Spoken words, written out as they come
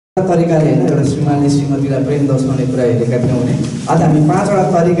तरिकाले हैन एउटा श्रीमानले श्रीमतीलाई प्रेम दर्शाउने कुरा हेरेका थियौँ भने आज हामी 5 वटा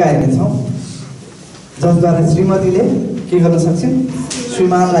तरिका हेर्नेछौँ जसद्वारा श्रीमतीले के गर्न सक्छिन्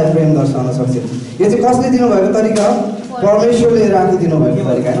श्रीमानलाई प्रेम दर्शाउन सक्छिन्। यो चाहिँ कसले दिनुभएको तरिका हो? परमेश्वरले राखिदिनु भएको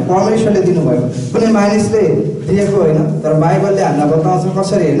तरिका हैन, परमेश्वरले दिनुभएको, कुनै मानिसले दिएको होइन। तर बाइबलले हामीलाई बताउँछ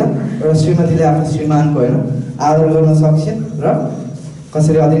कसरी हैन एउटा श्रीमतीले आफ्नो श्रीमानको हैन आदर गर्न सक्छिन् र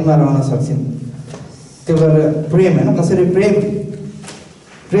कसरी अधीनमा रहन सक्छिन्। त्यो गरेर प्रेम हैन कसरी प्रेम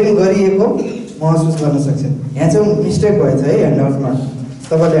गरिएको महसुस गर्न सक्छन्। यहाँ चाहिँ मिस्टेक भएछ है ह्यान्डआउटमा।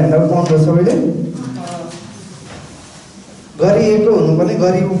 तपाईँले ह्यान्डआउट पाउनुभयो सबैले? गरिएको हुनुपर्ने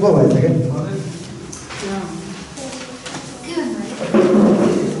गरिएको भएछ क्या।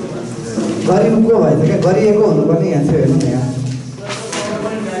 गरिएको भएछ क्या, गरिएको हुनुपर्ने यहाँ चाहिँ हेर्नु न, यहाँ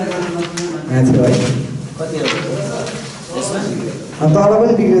चाहिँ है तल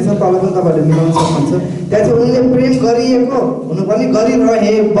पनि बिग्रेछ, तल पनि तपाईँहरूले मिलाउन सक्नुहुन्छ। त्यहाँ चाहिँ उनले प्रेम गरिएको हुनुपर्ने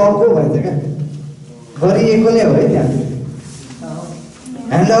गरिरहेको भएछ क्या, गरिएको नै हो है। त्यहाँ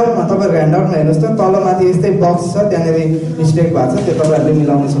ह्यान्डआउटमा तपाईँहरूको ह्यान्डआउटमा हेर्नुहोस् त तलमाथि यस्तै बक्स छ, त्यहाँनिर मिस्टेक भएको छ, त्यो तपाईँहरूले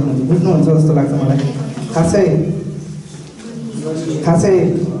मिलाउन सक्नुहुन्छ। बुझ्नुहुन्छ जस्तो लाग्छ मलाई, खासै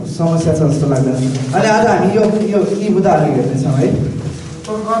समस्या छ जस्तो लाग्दैन। अनि आज हामी यो यी बुदाहरू हेर्नेछौँ है।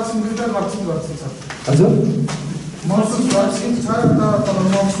 हजुर महसुस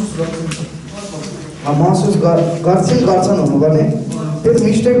गर्छन् हुनुपर्ने, त्यो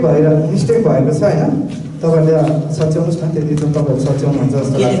मिस्टेक भएको छ होइन। तपाईँहरूले सच्याउनुहोस् न, त्यति त तपाईँहरू सच्याउनुहुन्छ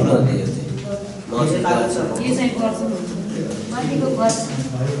जस्तो लाग्छ।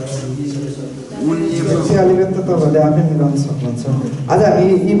 अलिकति त तपाईँहरूले आफै मिलाउन सक्नुहुन्छ। आज हामी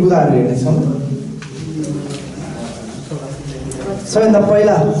यी बुदाहरू हेर्नेछौँ। सबैभन्दा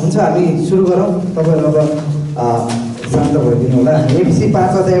पहिला हुन्छ हामी सुरु गरौँ। तपाईँहरू अब शान्त भइदिनु होला। एफसी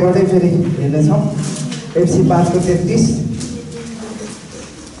 5 अध्यायबाटै फेरि हेर्नेछौँ। एफसी 5 को 33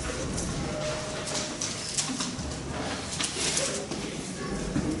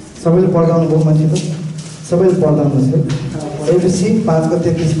 सबैले पढ्दाउनु भयो मान्छे त, सबैले पढ्दाउनु छ। एफसी 5 को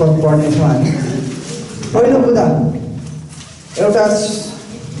 33 पद पढ्नेछौँ हामी। पहिलो बुदा, एउटा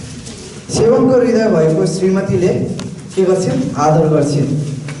सेवकको हृदय भएको श्रीमतीले के गर्छिन्? आदर गर्छिन्।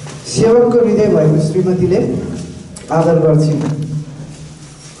 सेवकको हृदय भएको श्रीमतीले आदर गर्छिन्।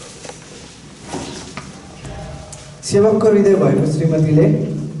 सेवकको हृदय भएको श्रीमतीले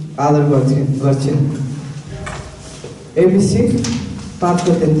आदर गर्छिन्। एबिसी 5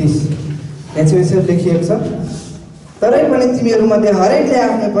 को 33 यहाँ चाहिँ यसरी लेखिएको छ, तरै पनि तिमीहरूमध्ये हरेकले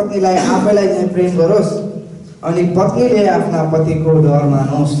आफ्नो पत्नीलाई आफैलाई चाहिँ प्रेम गरोस्, अनि पत्नीले आफ्ना पतिको डर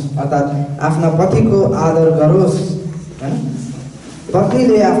मानोस्, अर्थात् आफ्ना पतिको आदर गरोस् हैन।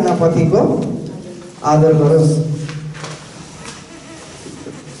 पत्नीले आफ्ना पतिको आदर गरोस्।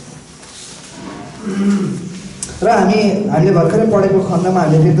 र हामीले भर्खरै पढेको खण्डमा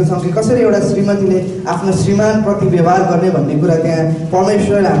हामीले देख्दछौँ कि कसरी एउटा श्रीमतीले आफ्नो श्रीमानप्रति व्यवहार गर्ने भन्ने कुरा त्यहाँ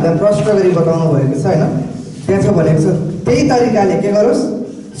परमेश्वरले हामीलाई प्रष्ट गरी बताउनु भएको छ होइन। त्यहाँ छ भनेको छ त्यही तरिकाले के गरोस्,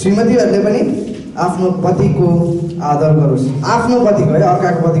 श्रीमतीहरूले पनि आफ्नो पतिको आदर गरोस्। आफ्नो पतिको है,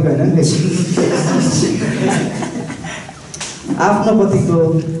 अर्काको पतिको होइन नि। आफ्नो पतिको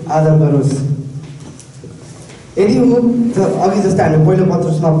आदर गरोस्। यदि ऊ अघि जस्तै हामीले पहिलो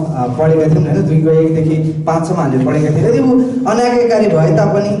पत्रुसमा पढेका थियौँ होइन, 2:1 देखि 5 सम्म हामीले पढेका थियौँ। यदि ऊ अनाज्ञाकारी भए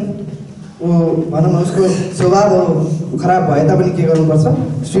तापनि, ऊ भनौँ न उसको स्वभावहरू खराब भए तापनि के गर्नुपर्छ?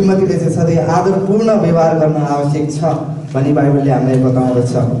 श्रीमतीले चाहिँ सधैँ आदरपूर्ण व्यवहार गर्न आवश्यक छ भनी बाइबलले हामीलाई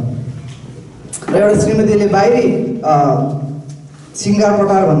बताउँदछ। र एउटा श्रीमतीले बाहिरी सिङ्गार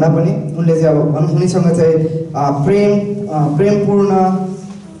पटार भन्दा पनि उनले चाहिँ अब भनौँ उनीसँग चाहिँ प्रेमपूर्ण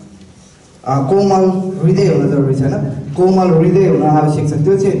कोमल हृदय हुन जरुरी छ होइन। कोमल हृदय हुन आवश्यक छ।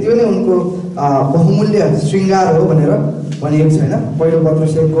 त्यो नै उनको बहुमूल्य श्रृङ्गार हो भनेर भनिएको छ होइन। पहिलो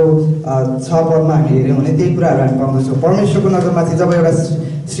पत्रुसको 6 पदमा हामी हेऱ्यौँ भने त्यही कुराहरू हामी पाउँदछौँ। परमेश्वरको नजरमा चाहिँ जब एउटा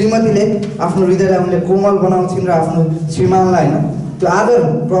श्रीमतीले आफ्नो हृदयलाई उनले कोमल बनाउँछिन् र आफ्नो श्रीमानलाई होइन त्यो आदर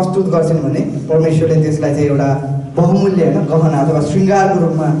प्रस्तुत गर्छिन् भने परमेश्वरले त्यसलाई चाहिँ एउटा बहुमूल्य होइन गहना अथवा श्रृङ्गारको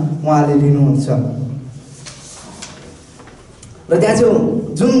रूपमा उहाँले लिनुहुन्छ। र त्यहाँ चाहिँ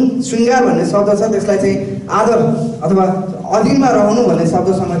जुन श्रृङ्गार भन्ने शब्द छ त्यसलाई चाहिँ आदर अथवा अधीनमा रहनु भन्ने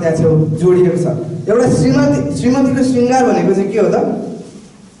शब्दसँग त्यहाँ चाहिँ जोडिएको छ। एउटा श्रीमतीको श्रृङ्गार भनेको चाहिँ के हो त?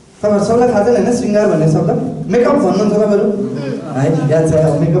 तपाईँहरू सबैलाई थाहा छैन होइन श्रृङ्गार भन्ने शब्द? मेकअप भन्नुहुन्छ तपाईँहरू है, याद छ?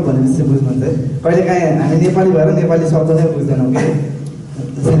 अब मेकअप भनेपछि बुझ्नुहुन्छ है। कहिलेकाहीँ हामी नेपाली भएर नेपाली शब्द नै बुझ्दैनौँ कि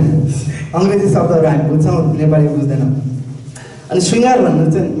अङ्ग्रेजी शब्दहरू हामी बुझ्छौँ, नेपाली बुझ्दैनौँ। अनि श्रृङ्गार भन्नु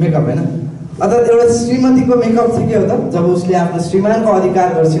चाहिँ मेकअप होइन। अर्थात् एउटा श्रीमतीको मेकअप चाहिँ के हो त? जब उसले आफ्नो श्रीमानको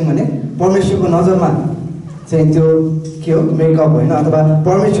अधिकार गर्छिन् भने परमेश्वरको नजरमा चाहिँ त्यो के हो मेकअप होइन, अथवा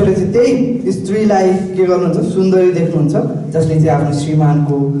परमेश्वरले चाहिँ त्यही स्त्रीलाई के गर्नुहुन्छ, सुन्दरी देख्नुहुन्छ जसले चाहिँ आफ्नो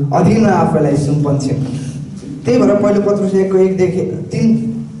श्रीमानको अधीनमा आफैलाई सुम्पन्छन्। त्यही भएर पहिलो पत्रुस 1:1देखि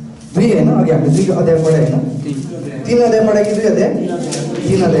 3-2 होइन, अघि हामीले 2 अध्याय पढायो होइन, 3 अध्याय पढायो कि 2 अध्याय?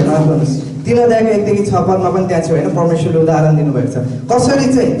 3 अध्याय, माफ गर्नुहोस्। 3 अध्यायको 1देखि 6 पदमा पनि त्यहाँ छ होइन, परमेश्वरले उदाहरण दिनुभएको छ कसरी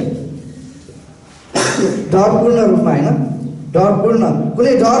चाहिँ डरपूर्ण रूपमा होइन, डरपूर्ण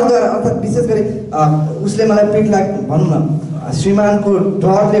कुनै डरद्वारा, अर्थात् विशेष गरी उसले मलाई पिठ लाग भनौँ न श्रीमानको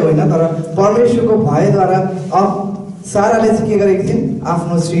डरले होइन, तर परमेश्वरको भयद्वारा अब साराले चाहिँ के गरेकी थिइन्,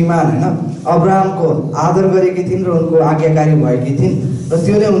 आफ्नो श्रीमान होइन अब्राहमको आदर गरेकी थिइन् र उनको आज्ञाकारी भएकी थिइन् र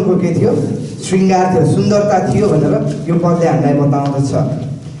त्यो नै उनको के थियो, श्रृङ्गार थियो, सुन्दरता थियो भनेर यो पदले हामीलाई बताउँदछ।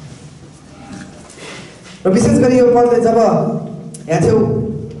 र विशेष गरी यो पदले जब यहाँ चाहिँ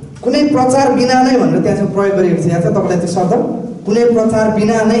कुनै प्रचार बिना नै भनेर त्यहाँ चाहिँ प्रयोग गरिएको छ, यहाँ चाहिँ तपाईँलाई त्यो शब्द कुनै प्रचार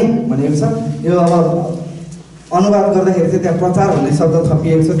बिना नै भनेको छ। यो अब अनुवाद गर्दाखेरि चाहिँ त्यहाँ प्रचार भन्ने शब्द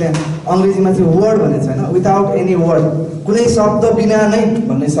थपिएको छ, त्यहाँ अङ्ग्रेजीमा चाहिँ वर्ड भनेको छैन, विदाउट एनी वर्ड, कुनै शब्द बिना नै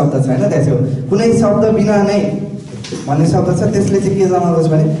भन्ने शब्द छैन, त्यहाँ चाहिँ कुनै शब्द बिना नै भन्ने शब्द छ। त्यसले चाहिँ के जनाउँदछ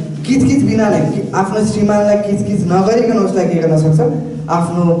भने किचकिच बिना नै, आफ्नो श्रीमानलाई किचकिच नगरिकन उसलाई के गर्न सक्छ,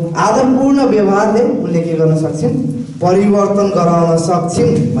 आफ्नो आदरपूर्ण व्यवहारले उनले के गर्न सक्छन्, परिवर्तन गराउन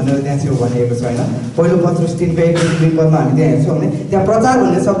सक्छन् भनेर त्यहाँ चाहिँ भनिएको छ होइन। पहिलो पत्रुस 3:1 पदमा हामी त्यहाँ हेर्छौँ भने त्यहाँ प्रचार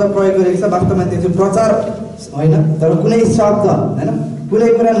भन्ने शब्द प्रयोग गरिएको छ, वास्तवमा त्यो चाहिँ प्रचार होइन, तर कुनै शब्द होइन, कुनै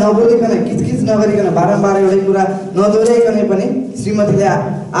कुरा नबोलिकन किचकिच नगरिकन बारम्बार एउटै कुरा नदोहोऱ्याइकन पनि श्रीमतीले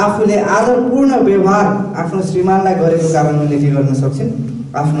आफूले आदरपूर्ण व्यवहार आफ्नो श्रीमानलाई गरेको कारण उनले के गर्न सक्छन्,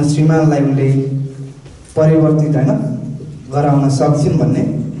 आफ्नो श्रीमानलाई उनले परिवर्तित होइन गराउन सक्छन् भन्ने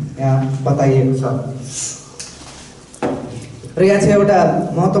यहाँ बताइएको छ। र यहाँ चाहिँ एउटा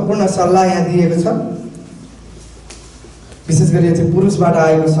महत्त्वपूर्ण सल्लाह यहाँ दिएको छ, विशेष गरी यो चाहिँ पुरुषबाट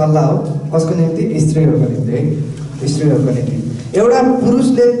आएको सल्लाह हो। कसको निम्ति? स्त्रीहरूको निम्ति है, स्त्रीहरूको निम्ति। एउटा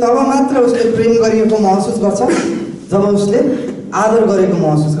पुरुषले तब मात्र उसले प्रेम गरिएको महसुस गर्छ जब उसले आदर गरेको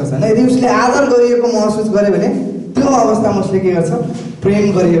महसुस गर्छ होइन। यदि उसले आदर गरिएको महसुस गर्यो भने त्यो अवस्थामा उसले के गर्छ, प्रेम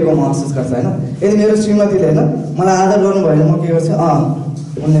गरिएको महसुस गर्छ होइन। यदि मेरो श्रीमतीले होइन मलाई आदर गर्नुभयो भने म के गर्छु,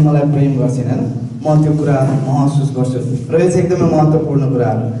 उनले मलाई प्रेम गर्छन् होइन, म त्यो कुरा महसुस गर्छु। र यो चाहिँ एकदमै महत्त्वपूर्ण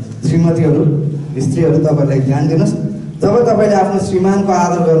कुराहरू। श्रीमतीहरू, स्त्रीहरू तपाईँहरूलाई ध्यान दिनुहोस्, जब तपाईँले आफ्नो श्रीमानको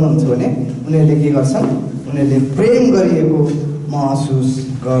आदर गर्नुहुन्छ भने उनीहरूले के गर्छन्, उनीहरूले प्रेम गरिएको महसुस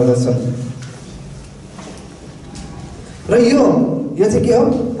गर्दछन्। र यो चाहिँ के हो,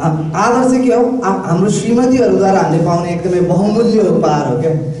 आदर चाहिँ के हो, हाम्रो श्रीमतीहरूद्वारा हामीले पाउने एकदमै बहुमूल्य उपहार हो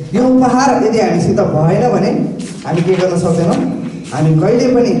क्या। यो उपहार यदि हामीसित भएन भने हामी के गर्न सक्दैनौँ, हामी कहिले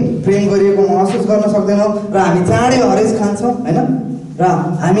पनि प्रेम गरिएको महसुस गर्न सक्दैनौँ र हामी चाँडै हरेस खान्छौँ होइन। र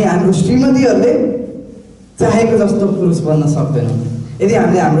हामी हाम्रो श्रीमतीहरूले चाहेको जस्तो पुरुष बन्न सक्दैनौँ। यदि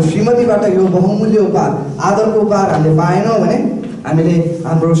हामीले हाम्रो श्रीमतीबाट यो बहुमूल्य उपहार, आदरको उपहार हामीले पाएनौँ भने हामीले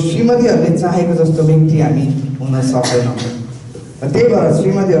हाम्रो श्रीमतीहरूले चाहेको जस्तो व्यक्ति हामी हुन सक्दैनौँ। त्यही भएर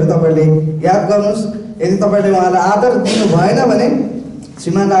श्रीमतीहरू तपाईँले याद गर्नुहोस्, यदि तपाईँले उहाँलाई आदर दिनु भएन भने,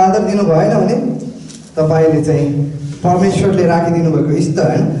 श्रीमानलाई आदर दिनु भएन भने तपाईँले चाहिँ परमेश्वरले राखिदिनु भएको स्तर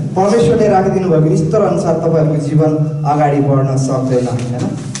होइन, परमेश्वरले राखिदिनु भएको स्तर अनुसार तपाईँहरूको जीवन अगाडि बढ्न सक्दैन होइन,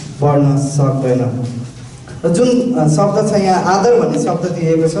 बढ्न सक्दैन। र जुन शब्द छ यहाँ आदर भन्ने शब्द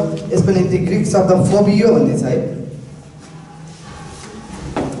दिएको छ, यसको निम्ति ग्रिक शब्द फोबियो भन्ने छ है,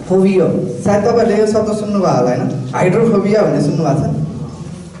 फोबियो। सायद तपाईँहरूले यो शब्द सुन्नुभयो होला होइन, हाइड्रोफोबिया भन्ने सुन्नुभएको छ,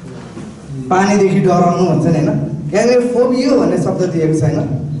 पानीदेखि डराउनु भन्छ नि होइन। यहाँनिर फोबियो भन्ने शब्द दिएको छ होइन,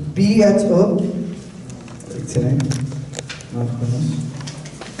 PHO एकछिन है, माफ गर्नुहोस्,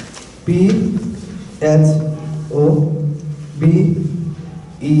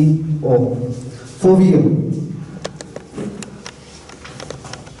 PHOBEO, फोबियो।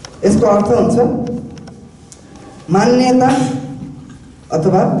 यसको अर्थ हुन्छ मान्यता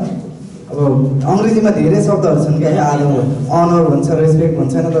अथवा अब अङ्ग्रेजीमा धेरै शब्दहरू छन् क्या, आदर, अनर भन्छ, रेस्पेक्ट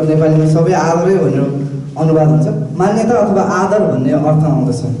भन्छ होइन, तर नेपालीमा सबै आदरै भनेर अनुवाद हुन्छ। मान्यता अथवा आदर भन्ने अर्थ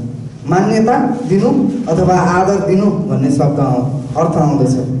आउँदछ, मान्यता दिनु अथवा आदर दिनु भन्ने शब्द अर्थ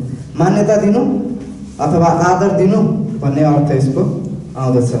आउँदछ। मान्यता दिनु अथवा आदर दिनु भन्ने अर्थ यसको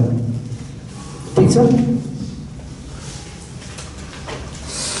आउँदछ, ठिक छ।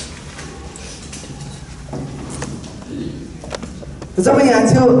 जब यहाँ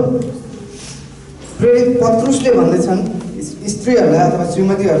छेउ प्रेरित पत्रुसले भन्दैछन् स्त्रीहरूलाई अथवा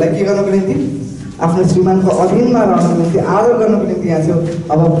श्रीमतीहरूलाई के गर्नको निम्ति, आफ्नो श्रीमानको अधीनमा रहनको निम्ति, आदर गर्नको निम्ति यहाँ छेउ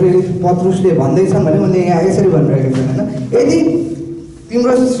अब प्रेरित पत्रुसले भन्दैछन् भने उनले यहाँ यसरी भनिरहेको छन् होइन, यदि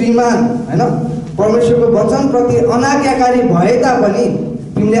तिम्रो श्रीमान होइन परमेश्वरको वचनप्रति अनाज्ञाकारी भए तापनि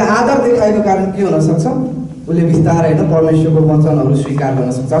तिमीले आदर देखाएको कारण के हुन सक्छ, उसले बिस्तारै होइन परमेश्वरको वचनहरू स्वीकार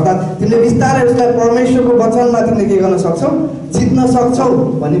गर्न सक्छ। अर्थात् तिमीले बिस्तारै उसलाई परमेश्वरको वचनमा तिमीले के गर्न सक्छौ, जित्न सक्छौ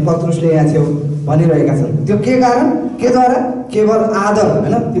भन्ने पत्रुसले यहाँ छेउ भनिरहेका छन्। त्यो के कारण, केद्वारा, केवल आदर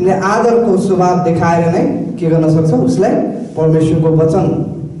होइन, तिमीले आदरको स्वभाव देखाएर नै के गर्न सक्छौ, उसलाई परमेश्वरको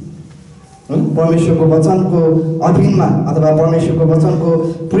वचनको अधीनमा अथवा परमेश्वरको वचनको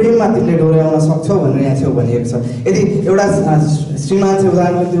प्रेममा तिमीले डोर्याउन सक्छौ भनेर यहाँ छेउ भनिएको छ। यदि एउटा श्रीमान चाहिँ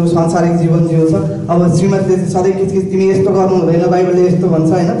उदाहरणको त्यो सांसारिक जीवन जिउँछ, अब श्रीमतीले सधैँ किचकिच तिमी यस्तो गर्नु हुँदैन, बाइबलले यस्तो भन्छ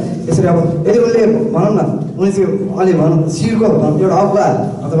होइन, यसरी अब यदि उसले भनौँ न उनी चाहिँ अलि भनौँ शिरको एउटा अगुवा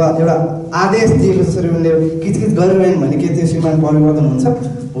अथवा एउटा आदेश दिएको जसरी उनले किचकिच गरिरहेन् भने के त्यो श्रीमान परिवर्तन हुन्छ,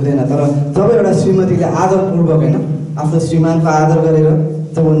 हुँदैन। तर जब एउटा श्रीमतीले आदरपूर्वक होइन आफ्नो श्रीमानको आदर गरेर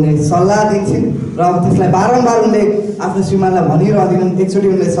जब उनले सल्लाह दिन्छन् र अब त्यसलाई बारम्बार उनले आफ्नो श्रीमानलाई भनिरहँदैनन्, एकचोटि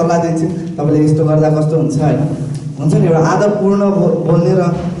उनले सल्लाह दिन्छन्, तपाईँले यस्तो गर्दा कस्तो हुन्छ होइन, हुन्छ नि, एउटा आदरपूर्ण बोल्ने र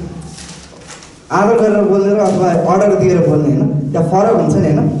आदर गरेर बोल्ने र अथवा अर्डर दिएर बोल्ने होइन, त्यहाँ फरक हुन्छ नि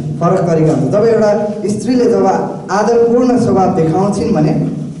होइन, फरक तरिका हुन्छ। जब एउटा स्त्रीले जब आदरपूर्ण स्वभाव देखाउँछिन्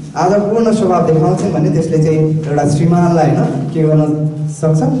भने त्यसले चाहिँ एउटा श्रीमानलाई होइन के गर्न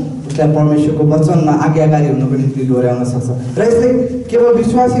सक्छ, उसलाई परमेश्वरको वचनमा आज्ञाकारी हुनुको निम्ति डोर्याउन सक्छ। र यसले केवल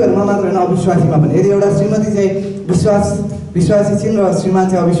विश्वासीहरूमा मात्र होइन, अविश्वासीमा पनि। यदि एउटा श्रीमती चाहिँ विश्वासी छिन् र श्रीमान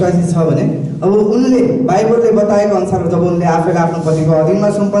चाहिँ अविश्वासी छ भने अब उनले बाइबलले बताएको अनुसार जब उनले आफैलाई आफ्नो पतिको अधीनमा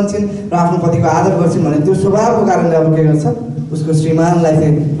सुम्पन्छन् र आफ्नो पतिको आदर गर्छिन् भने त्यो स्वभावको कारणले अब के गर्छ, उसको श्रीमानलाई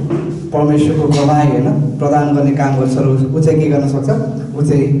चाहिँ परमेश्वरको गवाही होइन प्रदान गर्ने काम गर्छ र ऊ चाहिँ के गर्न सक्छ, ऊ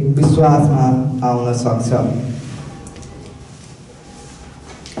चाहिँ विश्वासमा आउन सक्छ।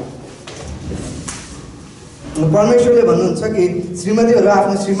 परमेश्वरले भन्नुहुन्छ कि श्रीमतीहरू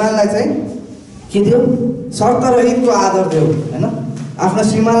आफ्नो श्रीमानलाई चाहिँ के दियो, शर्त रहितको आदर दियो होइन, आफ्नो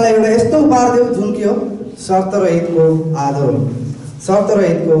श्रीमानलाई एउटा यस्तो उपहार दियो जुन के हो, शर्त रहितको आदर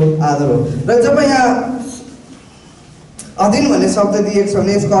हो। र जब यहाँ अधीन भन्ने शब्द दिएको छ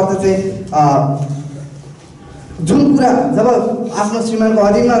भने यसको अर्थ चाहिँ जुन कुरा जब आफ्नो श्रीमानको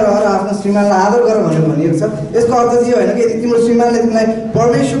अधीनमा रहेर आफ्नो श्रीमानलाई आदर गर भनेर भनिएको छ, यसको अर्थ चाहिँ होइन कि यदि तिम्रो श्रीमानले तिमीलाई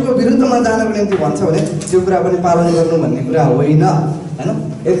परमेश्वरको विरुद्धमा जानको निम्ति भन्छ भने त्यो कुरा पनि पालन गर्नु भन्ने कुरा होइन होइन।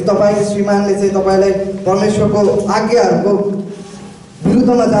 यदि तपाईँको श्रीमानले चाहिँ तपाईँलाई परमेश्वरको आज्ञाहरूको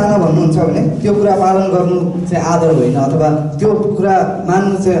विरुद्धमा जान भन्नुहुन्छ भने त्यो कुरा पालन गर्नु चाहिँ आदर होइन, अथवा त्यो कुरा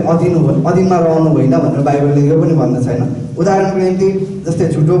मान्नु चाहिँ अधीनमा रहनु होइन भनेर बाइबलले यो पनि भन्न छैन। उदाहरणको निम्ति जस्तै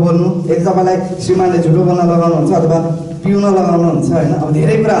झुटो बोल्नु, यदि तपाईँलाई श्रीमानले झुटो बोल्न लगाउनुहुन्छ अथवा पिउन लगाउनुहुन्छ होइन, अब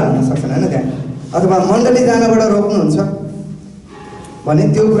धेरै कुराहरू हुन सक्छन् होइन त्यहाँ, अथवा मण्डली जानबाट रोक्नुहुन्छ भने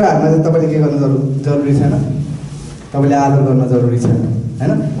त्यो कुराहरूमा चाहिँ तपाईँले के गर्नु जरुरी छैन, तपाईँले आदर गर्न जरुरी छैन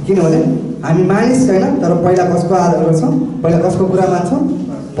होइन। किनभने हामी मानिस छैन, तर पहिला कसको आदर गर्छौँ, पहिला कसको कुरा मान्छौँ,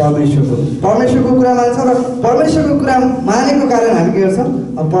 परमेश्वरको कुरा मान्छौँ र परमेश्वरको कुरा मानेको कारण हामी के गर्छौँ,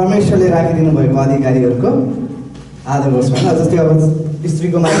 अब परमेश्वरले राखिदिनु भएको अधिकारीहरूको आदर गर्छौँ होइन। जस्तै अब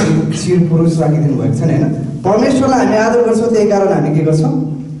स्त्रीको माथि शिर पुरुष राखिदिनु भएको छ नि होइन, परमेश्वरलाई हामी आदर गर्छौँ, त्यही कारण हामी के गर्छौँ,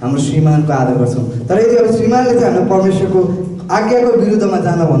 हाम्रो श्रीमानको आदर गर्छौँ। तर यदि अब श्रीमानले चाहिँ हाम्रो परमेश्वरको आज्ञाको विरुद्धमा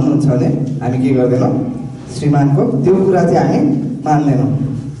जान भन्नुहुन्छ भने हामी के गर्दैनौँ, श्रीमानको त्यो कुरा चाहिँ हामी मान्दैनौँ।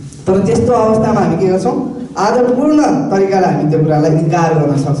 तर त्यस्तो अवस्थामा हामी के गर्छौँ, आदरपूर्ण तरिकाले हामी त्यो कुरालाई इन्कार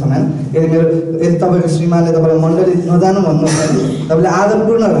गर्न सक्छौँ होइन। यदि तपाईँको श्रीमानले तपाईँलाई मण्डली नजानु भन्नुहुन्छ भने तपाईँले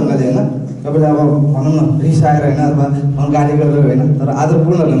आदरपूर्ण ढङ्गले होइन, तपाईँले अब भनौँ न रिसाएर होइन अथवा गाली गरेर होइन, तर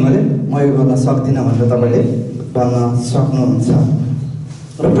आदरपूर्ण ढङ्गले म यो गर्न सक्दिनँ भनेर तपाईँले भन्न सक्नुहुन्छ।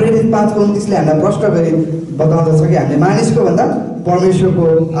 र प्रेरित 5:29ले हामीलाई प्रष्ट गरी बताउँदछ कि हामीले मानिसको भन्दा परमेश्वरको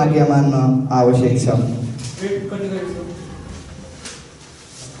आज्ञा मान्न आवश्यक छ।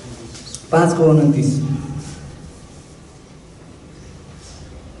 5:29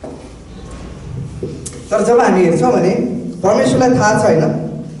 तर जब हामी हेर्छौँ भने परमेश्वरलाई थाहा छ होइन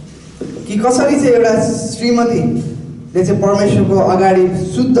कि कसरी चाहिँ एउटा श्रीमतीले चाहिँ परमेश्वरको अगाडि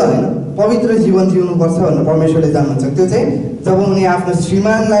शुद्ध होइन पवित्र जीवन जिउनुपर्छ भनेर परमेश्वरले जान्नुहुन्छ। त्यो चाहिँ जब उनी आफ्नो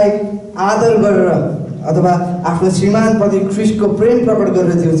श्रीमानलाई आदर गरेर अथवा आफ्नो श्रीमानप्रति ख्रीष्टको प्रेम प्रकट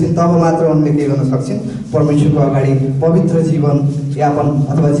गरेर जिउँछिन्, तब मात्र उनले के गर्न सक्छिन्, परमेश्वरको अगाडि पवित्र जीवन यापन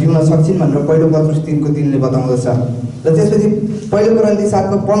अथवा जिउन सक्छिन् भनेर पहिलो पत्रुस 3:3ले बताउँदछ। र त्यसपछि पहिलो कोरिन्थी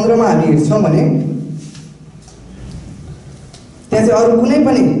 7:15मा हामी हेर्छौँ भने त्यहाँ चाहिँ अरू कुनै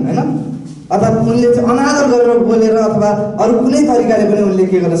पनि होइन अर्थात् उनले चाहिँ अनादर गरेर बोलेर अथवा अरू कुनै तरिकाले पनि उनले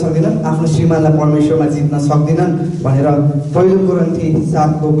के गर्न सक्दैनन्, आफ्नो श्रीमानलाई परमेश्वरमा जित्न सक्दैनन् भनेर पहिलो कोरिन्थी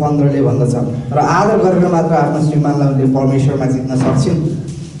 7:15ले भन्दछ। र आदर गरेर मात्र आफ्नो श्रीमानलाई उनले परमेश्वरमा जित्न सक्छिन्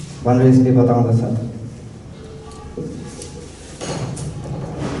भनेर यसले बताउँदछ।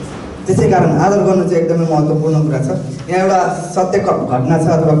 त्यसै कारण आदर गर्नु चाहिँ एकदमै महत्त्वपूर्ण कुरा छ। यहाँ एउटा सत्य घटना छ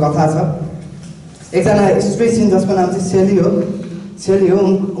अथवा कथा छ। एकजना स्त्री छिन् जसको नाम चाहिँ सेली हो। छेली हो,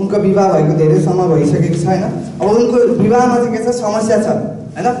 उनको विवाह भएको धेरै समय भइसकेको छ होइन। अब उनको विवाहमा चाहिँ के छ समस्या छ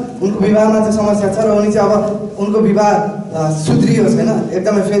होइन, उनको विवाहमा चाहिँ समस्या छ र उनी चाहिँ अब उनको विवाह सुध्रियोस् होइन,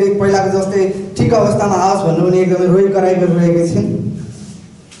 एकदमै फेरि पहिलाको जस्तै ठिक अवस्थामा आओस् भन्नु उनी एकदमै रोइ कराइ गरिरहेकी छिन्।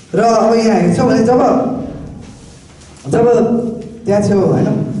 र अब यहाँ हेर्छौँ भने जब त्यहाँ थियो होइन,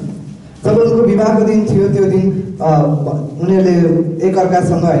 जब उनको विवाहको दिन थियो त्यो दिन उनीहरूले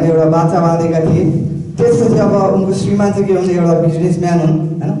एकअर्कासँग होइन एउटा बाचा बाँधेका थिए। त्यसपछि अब उनको श्रीमान चाहिँ के हुन्, एउटा बिजनेसम्यान हुन्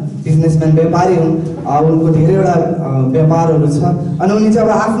होइन, बिजनेसम्यान व्यापारी हुन्। उनको धेरैवटा व्यापारहरू छ अनि उनी चाहिँ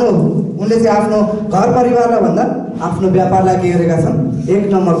अब उनले चाहिँ आफ्नो घर परिवारलाई भन्दा आफ्नो व्यापारलाई के गरेका छन्, एक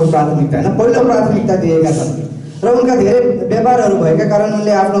नम्बरको प्राथमिकता होइन, पहिलो प्राथमिकता दिएका छन्। र उनका धेरै व्यापारहरू भएका कारण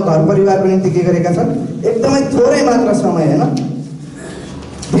उनले आफ्नो घर परिवारको निम्ति के गरेका छन्, एकदमै थोरै मात्र समय होइन,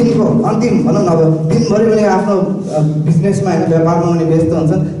 दिनको अन्तिम भनौँ न अब दिनभरि उनी आफ्नो बिजनेसमा होइन व्यापारमा उनी व्यस्त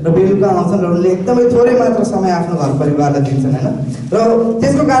हुन्छन् र बेलुका आउँछन् र उनले एकदमै थोरै मात्र समय आफ्नो घर परिवारलाई दिन्छन् होइन। र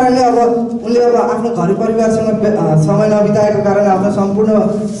त्यसको कारणले अब उनले अब आफ्नो घर परिवारसँग समय नबिताएको कारण आफ्नो सम्पूर्ण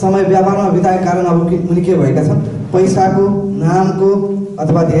समय व्यापारमा बिताएको कारण अब उनी के भएका छन्, पैसाको नामको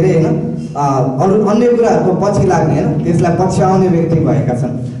अथवा धेरै होइन अरू अन्य कुराहरूको पछि लाग्ने होइन, त्यसलाई पछ्याउने व्यक्ति भएका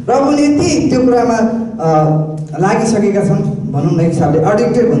छन्। र उनी यति त्यो कुरामा लागिसकेका छन् भनौँ न, एक हिसाबले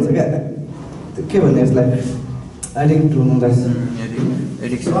एडिक्टेड भन्छ क्या, के भन्ने यसलाई, एडिक्ट हुनु लत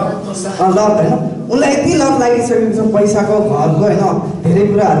होइन, उनलाई यति लत लागिसकेको छ पैसाको, घरको होइन, धेरै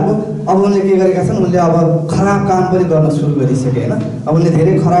कुराहरूको। अब उनले के गरेका छन्, उनले अब खराब काम पनि गर्न सुरु गरिसके होइन। अब उनले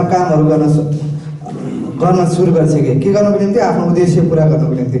धेरै खराब कामहरू गर्न सुरु गरिसके, के गर्नको निम्ति, आफ्नो उद्देश्य पुरा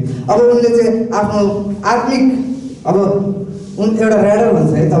गर्नको निम्ति। अब उनले चाहिँ आफ्नो आत्मिक अब एउटा ऱ्याडर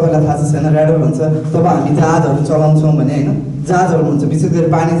भन्छ है, तपाईँलाई थाहा छैन ऱ्याडर भन्छ, तब हामी जहाजहरू चलाउँछौँ भने होइन, जहाजहरू हुन्छ विशेष गरी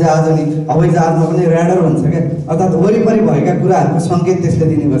पानी जहाज अनि हवाई जहाजमा पनि ऱ्याडर भन्छ क्या, अर्थात् वरिपरि भएका कुराहरूको सङ्केत त्यसले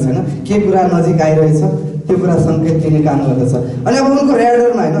दिने गर्छ होइन, के कुरा नजिक आइरहेछ त्यो कुरा सङ्केत दिने काम गर्दछ। अनि अब उनको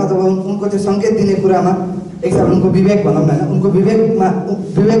ऱ्याडरमा होइन अथवा उनको त्यो सङ्केत दिने कुरामा एक हिसाबले उनको विवेक भनौँ न होइन, उनको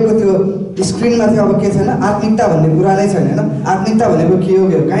विवेकको त्यो स्क्रिनमा चाहिँ अब के छैन, आत्मिकता भन्ने कुरा नै छैन होइन। आत्मिकता भनेको के हो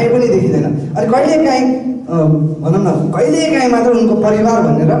कहीँ पनि देखिँदैन। अनि कहिलेकाहीँ भनौँ न कहिलेकाहीँ मात्र उनको परिवार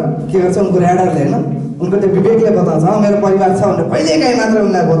भनेर के गर्छ, उनको ऱ्याडरले होइन, उनको त्यो विवेकले बताउँछ मेरो परिवार छ भनेर कहिलेकाहीँ मात्र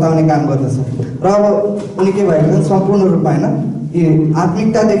उनलाई बताउने काम गर्दछ। र अब उनी के भएको छन्, सम्पूर्ण रूपमा होइन यी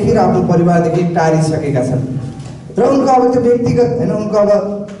आत्मिकतादेखि र आफ्नो परिवारदेखि टाढिसकेका छन्। र उनको अब त्यो व्यक्तिगत होइन, उनको अब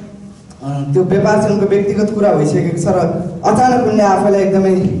त्यो व्यापार चाहिँ उनको व्यक्तिगत कुरा भइसकेको छ। र अचानक उनले आफैलाई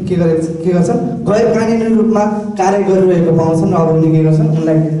एकदमै के गर्छन्, गैर कानुनी रूपमा कार्य गरिरहेको पाउँछन्। र अब उनले के गर्छन्,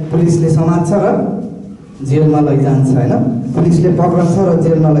 उनलाई पुलिसले समात्छ र जेलमा लैजान्छ होइन, पुलिसले पक्रन्छ र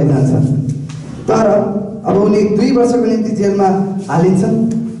जेलमा लैजान्छ। तर अब उनी 2 वर्षको निम्ति जेलमा हालिन्छन्।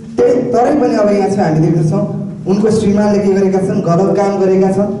 तरै पनि अब यहाँ चाहिँ हामी देख्दछौँ उनको श्रीमानले के गरेका छन्, गलत काम गरेका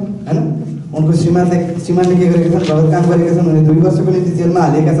छन् होइन, उनको श्रीमानले के गरेका छन्, गलत काम गरेका छन्। उनी 2 वर्षको निम्ति जेलमा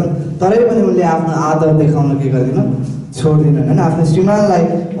हालेका छन्, तरै पनि उनले आफ्नो आदर देखाउन के गर्दैनन्, छोड्दिनन् होइन, आफ्नो श्रीमानलाई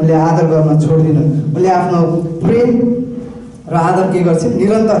उनले आदर गर्न छोड्दिनन्। उनले आफ्नो प्रेम र आदर के गर्छन्,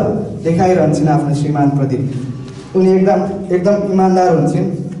 निरन्तर देखाइरहन्छन् आफ्नो श्रीमानप्रति। उनी एकदम इमान्दार हुन्छन्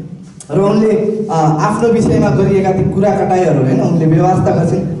र उनले आफ्नो विषयमा गरिएका ती कुरा कटाइहरू होइन उनले व्यवस्था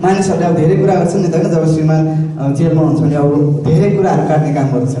गर्छन्। मानिसहरूले अब धेरै कुरा गर्छन् नि त होइन, जब श्रीमान जेलमा हुन्छ भने अब धेरै कुराहरू काट्ने काम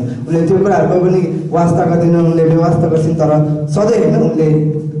गर्छन्, उनले त्यो कुराहरूको पनि वास्ता गर्दैनन्, उनले व्यवस्था गर्छन्। तर सधैँ होइन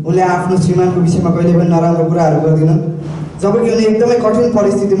उनले आफ्नो श्रीमानको विषयमा कहिले पनि नराम्रो कुराहरू गर्दैनन्। जबकि उनी एकदमै कठिन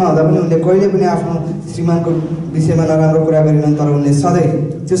परिस्थितिमा हुँदा पनि उनले कहिले पनि आफ्नो श्रीमानको विषयमा नराम्रो कुरा गरेनन्। तर उनले सधैँ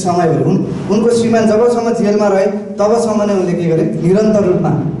त्यो समयभरि उनको श्रीमान जबसम्म जेलमा रहे तबसम्म नै उनले के गरे, निरन्तर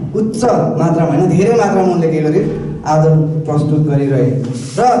रूपमा उच्च मात्रामा होइन धेरै मात्रामा उनले के गरे, आदर प्रस्तुत गरिरहे।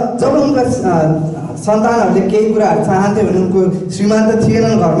 र जब उनका सन्तानहरूले केही कुराहरू चाहन्थे भने उनको श्रीमान त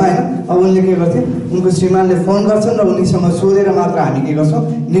थिएनन् घरमा होइन, अब उनले के गर्थे, उनको श्रीमानले फोन गर्छन् र उनीसँग सोधेर मात्र हामी के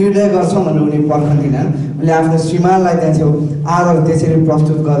गर्छौँ, निर्णय गर्छौँ भनेर उनी पर्खन्थिन् होइन। उनले आफ्नो श्रीमानलाई त्यहाँ छेउ आदर त्यसरी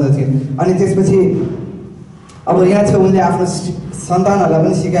प्रस्तुत गर्दथिन्। अनि त्यसपछि अब यहाँ चाहिँ उनले आफ्नो सन्तानहरूलाई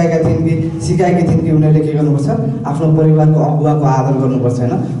पनि सिकाएकी थिइन् कि उनीहरूले के गर्नुपर्छ, आफ्नो परिवारको अगुवाको आदर गर्नुपर्छ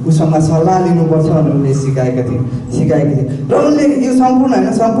होइन, उसँग सल्लाह लिनुपर्छ भनेर उनले सिकाएकी थिइन्। र उनले यो सम्पूर्ण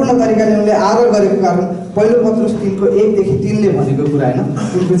तरिकाले उनले आदर गरेको कारण पहिलो पत्रुस 3:1-3 भनेको कुरा होइन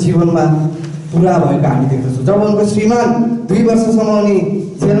उनको जीवनमा पुरा भएको हामी देख्दछौँ। जब उनको श्रीमान 2 वर्षसम्म उनी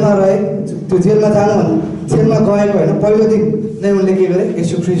जेलमा रहे, त्यो जेलमा गएको होइन, पहिलो दिन नै उनले के गरे,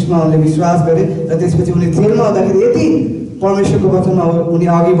 येशू ख्रीष्टमा उनले विश्वास गरे। र त्यसपछि उनी जेलमा हुँदाखेरि यति परमेश्वरको वचनमा उनी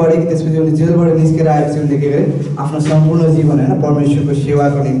अघि बढे कि त्यसपछि उनी जेलबाट निस्केर आएपछि उनले के गरे, आफ्नो सम्पूर्ण जीवन होइन परमेश्वरको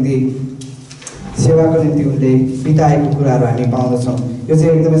सेवाको निम्ति उनले बिताएको कुराहरू हामी पाउँदछौँ। यो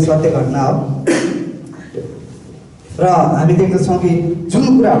चाहिँ एकदमै सत्य घटना हो। र र हामी देख्दछौँ कि जुन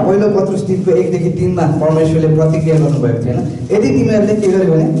कुरा पहिलो पत्रुस 3:1-3 मा परमेश्वरले प्रतिज्ञा गर्नुभएको थियो होइन, यदि तिमीहरूले के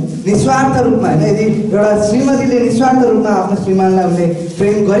गर्यो भने निस्वार्थ रूपमा होइन, यदि एउटा श्रीमतीले निस्वार्थ रूपमा आफ्नो श्रीमानलाई उसले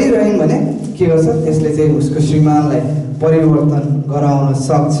प्रेम गरिरहन् भने के गर्छ, त्यसले चाहिँ उसको श्रीमानलाई परिवर्तन गराउन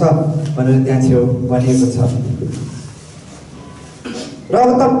सक्छ भनेर त्यहाँ छेउ भनिएको छ। र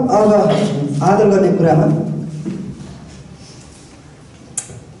अब आदर गर्ने कुरामा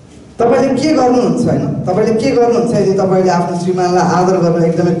तपाईले के गर्नुहुन्छ होइन, तपाईले के गर्नुहुन्छ यदि तपाईले आफ्नो श्रीमानलाई आदर गर्न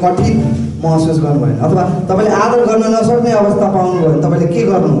एकदमै कठिन महसुस गर्नुभयो अथवा तपाईले आदर गर्न नसक्ने अवस्था पाउनुभयो भने तपाईले के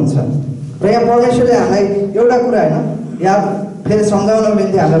गर्नुहुन्छ? र यहाँ परमेश्वरले हामीलाई एउटा कुरा होइन याद फेरि सम्झाउनको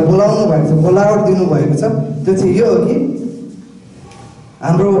निम्ति हामीलाई बोलाउनु भएको छ, बोलावट दिनुभएको छ। त्यो चाहिँ यो हो कि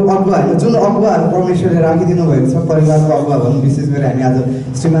हाम्रो अगुवा होइन, जुन अगुवाहरू परमेश्वरले राखिदिनु भएको छ, परिवारको अगुवा भनौँ, विशेष गरी हामी आज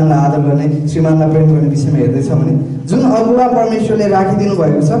श्रीमानलाई आदर गर्ने, श्रीमानलाई प्रेम गर्ने विषयमा हेर्दैछौँ भने जुन अगुवा परमेश्वरले राखिदिनु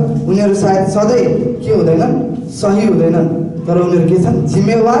भएको छ उनीहरू सायद सधैँ के हुँदैनन्, सही हुँदैनन्, तर उनीहरू के छन्,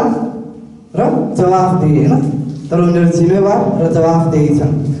 जिम्मेवार र जवाफदेही होइन, तर उनीहरू जिम्मेवार र जवाफदेही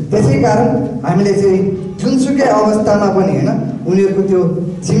छन्। त्यसै कारण हामीले चाहिँ जुनसुकै अवस्थामा पनि होइन उनीहरूको त्यो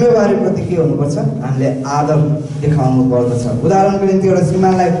जिम्मेवारीप्रति के हुनुपर्छ, हामीले आदर देखाउनु पर्दछ। उदाहरणको निम्ति एउटा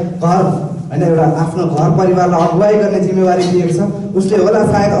श्रीमानलाई घर होइन, एउटा आफ्नो घर परिवारलाई अगुवाई गर्ने जिम्मेवारी दिएको छ, उसले होला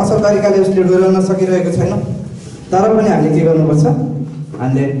सायद असल तरिकाले उसले डोर्याउन सकिरहेको छैन, तर पनि हामीले के गर्नुपर्छ,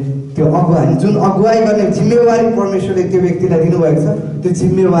 हामीले त्यो अगुवा होइन, जुन अगुवाई गर्ने जिम्मेवारी परमेश्वरले त्यो व्यक्तिलाई दिनुभएको छ त्यो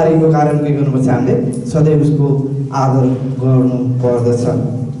जिम्मेवारीको कारण के गर्नुपर्छ, हामीले सधैँ उसको आदर गर्नु पर्दछ।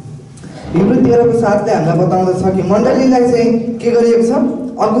 हिब्रू 13:7ले हामीलाई बताउँदछ कि मण्डलीलाई चाहिँ के गरिएको छ,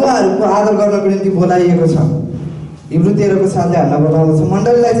 अगुवाहरूको आदर गर्नको निम्ति बोलाइएको छ। हिब्रू 13:7ले हामीलाई बताउँदछ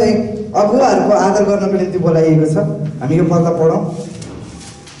मण्डलीलाई चाहिँ अगुवाहरूको आदर गर्नको निम्ति बोलाइएको छ। हामी यो पद पढौँ।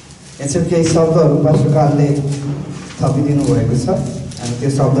 यसरी केही शब्दहरू पास्टरले थपिदिनु भएको छ, हामी त्यो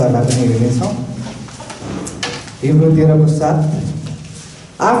शब्दहरूलाई पनि हेर्नेछौँ। हिब्रू 13:7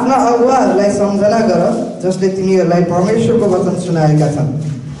 आफ्ना अगुवाहरूलाई सम्झना गर जसले तिनीहरूलाई परमेश्वरको वचन सुनाएका छन्,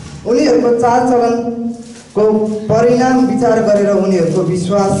 उनीहरूको चालचलनको परिणाम विचार गरेर उनीहरूको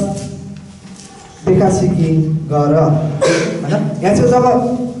विश्वास देखासिकी गर होइन। यहाँ चाहिँ जब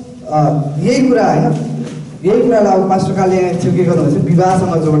यही कुरा होइन, यही कुरालाई अब पास्टरले चाहिँ के गर्नुहुन्छ,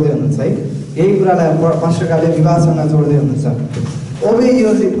 विवाहसँग जोड्दै हुनुहुन्छ है, यही कुरालाई पास्टरले विवाहसँग जोड्दै हुनुहुन्छ। ओबे यो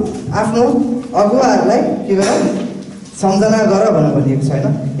आफ्नो अगुवाहरूलाई के गर, सम्झना गर भनेर भनिएको छैन।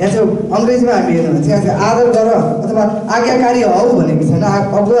 यहाँ चाहिँ अङ्ग्रेजीमा हामी हेर्नु भने यहाँ चाहिँ आदर गर अथवा आज्ञाकारी हौ भनेको छैन।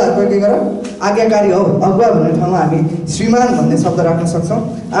 अगुवाहरूको के गर, आज्ञाकारी हौ। अगुवा भन्ने ठाउँमा हामी श्रीमान भन्ने शब्द राख्न सक्छौँ।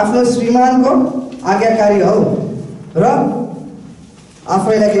 आफ्नो श्रीमानको आज्ञाकारी हौ र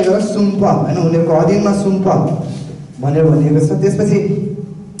आफैलाई के गर, सुम्प होइन, उनीहरूको अधीनमा सुम्प भनेर भनिएको छ। त्यसपछि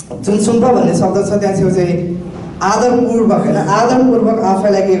जुन सुम्प भन्ने शब्द छ त्यहाँ छेउ चाहिँ आदरपूर्वक होइन, आदरपूर्वक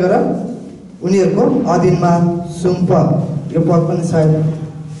आफैलाई के गर, उनीहरूको अधीनमा सुम्प। यो पद पनि सायद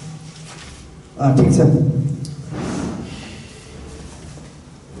ठिक छ।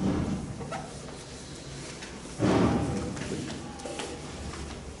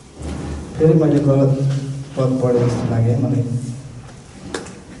 फेरि मैले गलत पद पढे जस्तो लाग्यो मलाई।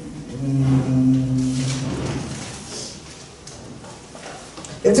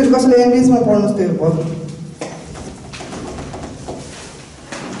 एकचोटि कसैले इङ्ग्लिसमा पढ्नुहोस् त्यो पद।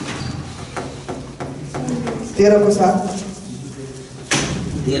 13:7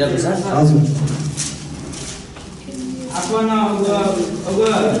 हजुर। आफ्ना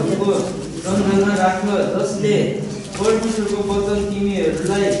अगुवाहरूको सम्झना राख जसले परमेश्वरको वचन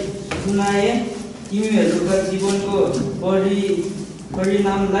तिमीहरूलाई सुनाए, तिमीहरूका जीवनको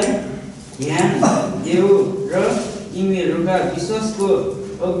परिणामलाई ध्यान देऊ र तिमीहरूका विश्वासको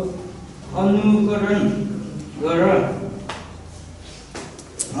अनुकरण गर।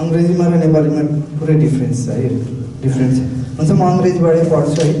 अङ्ग्रेजीमा र नेपालीमा पुरै डिफ्रेन्स छ है, डिफ्रेन्स छ। हुन्छ म अङ्ग्रेजीबाटै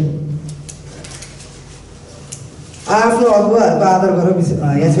पढ्छु है। आफ्नो अगुवाहरूको आदर गर।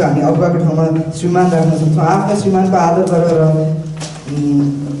 यहाँ चाहिँ हामी अगुवाको ठाउँमा श्रीमान राख्न सक्छौँ। आफ्नो श्रीमानको आदर गरेर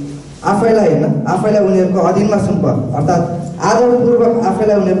आफैलाई होइन, आफैलाई उनीहरूको अधीनमा सुम्प, अर्थात् आदरपूर्वक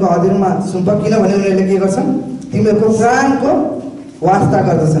आफैलाई उनीहरूको अधीनमा सुम्प, किनभने उनीहरूले के गर्छन्, तिमीहरूको प्राणको वास्ता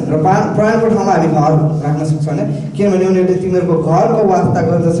गर्दछन्। र प्राणको ठाउँमा हामी घर राख्न सक्छौँ होइन, किनभने उनीहरूले तिमीहरूको घरको वास्ता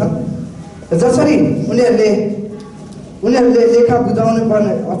गर्दछन्। जसरी उनीहरूले लेखा बुझाउनु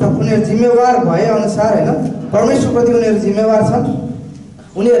पर्ने, अर्थात् उनीहरू जिम्मेवार भए अनुसार होइन, परमेश्वरप्रति उनीहरू जिम्मेवार छन्,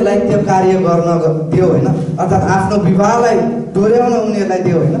 उनीहरूलाई त्यो कार्य गर्न दियो होइन, अर्थात् आफ्नो विवाहलाई डोर्याउन उनीहरूलाई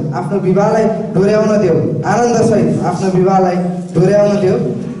दियो होइन, आफ्नो विवाहलाई डोर्याउन दियो, आनन्दसहित आफ्नो विवाहलाई डोर्याउन दियो।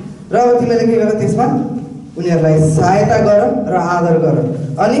 र तिमीले के गर, त्यसमा उनीहरूलाई सहायता गर र आदर गर।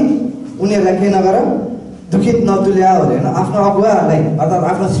 अनि उनीहरूलाई के नगर, दुखित नतुल्या होइन आफ्नो अगुवालाई अर्थात्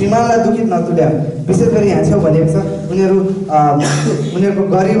आफ्नो श्रीमानलाई दुखित नतुल्या। विशेष गरी यहाँ छेउ भनेको छ उनीहरूको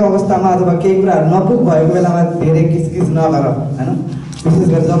गरिब अवस्थामा अथवा केही कुराहरू नपुग भएको बेलामा धेरै किचकिच नगर होइन। विशेष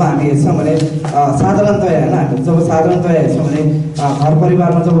गरी जब हामी हेर्छौँ भने साधारणतया होइन हामी जब साधारणतया हेर्छौँ भने घर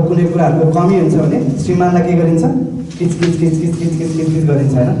परिवारमा जब कुनै कुराहरूको कमी हुन्छ भने श्रीमानलाई के गरिन्छ किचकिच किचकिच किचकिच किचकिच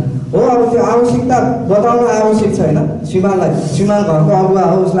गरिन्छ होइन। हो अब त्यो आवश्यकता बताउन आवश्यक छ होइन। श्रीमान घरको अगुवा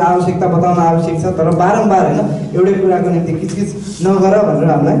हो उसलाई आवश्यकता बताउन आवश्यक छ तर बारम्बार होइन एउटै कुराको निम्ति किचकिच नगर भनेर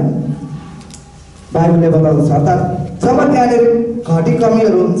हामीलाई बाइबलले बताउँदछ। अर्थात् जब त्यहाँनिर घटी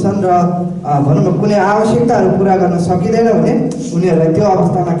कमीहरू हुन्छन् र भनौँ न कुनै आवश्यकताहरू पुरा गर्न सकिँदैन भने उनीहरूलाई त्यो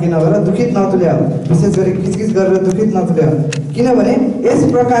अवस्थामा के नगर दुखित नतुल्या हो। विशेष गरी किचकिच गरेर दुखित नतुल्या हो किनभने यस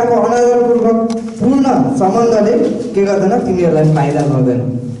प्रकारको अनादरपूर्वक पूर्ण सम्बन्धले के गर्दैन तिमीहरूलाई फाइदा गर्दैन।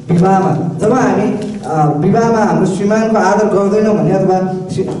 विवाहमा जब हामी विवाहमा हाम्रो श्रीमानको आदर गर्दैनौँ भने अथवा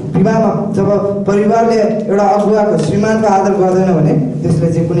विवाहमा जब परिवारले एउटा अगुवाको श्रीमानको आदर गर्दैन भने त्यसले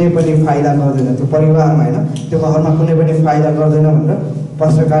चाहिँ कुनै पनि फाइदा गर्दैन त्यो परिवारमा होइन त्यो घरमा कुनै पनि फाइदा गर्दैन भनेर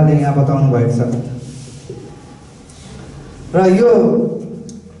पत्रकारले यहाँ बताउनु भएको छ। र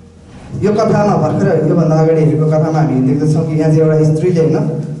यो कथामा भर्खर योभन्दा अगाडि हेरेको कथामा हामी देख्दछौँ कि यहाँ चाहिँ एउटा स्त्रीले होइन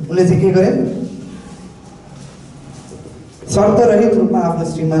उनले चाहिँ के गरे शर्तरहित रूपमा आफ्नो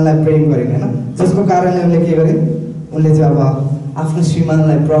श्रीमानलाई प्रेम गरिन् होइन जसको कारणले उनले के गरिन् उनले चाहिँ अब आफ्नो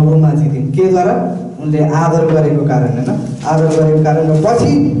श्रीमानलाई प्रभुमा जितिन् केद्वारा उनले आदर गरेको कारण होइन आदर गरेको कारण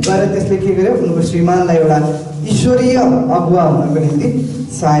पछि गएर त्यसले के गर्यो उनको श्रीमानलाई एउटा ईश्वरीय अगुवा हुनको निम्ति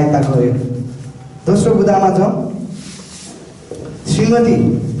सहायता गर्यो। दोस्रो बुदामा जाउँ श्रीमती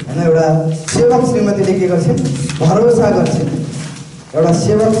होइन एउटा सेवक श्रीमतीले के गर्छिन् भरोसा गर्छिन्। एउटा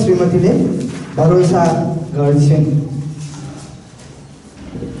सेवक श्रीमतीले भरोसा गर्छिन्।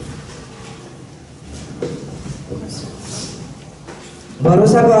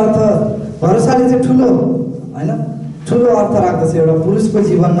 भरोसाको अर्थ भरोसाले चाहिँ ठुलो होइन ठुलो अर्थ राख्दछ एउटा पुरुषको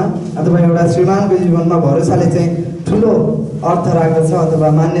जीवनमा अथवा एउटा श्रीमानको जीवनमा भरोसाले चाहिँ ठुलो अर्थ राख्दछ अथवा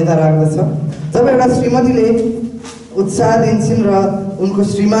मान्यता राख्दछ। जब एउटा श्रीमतीले उत्साह दिन्छन् र उनको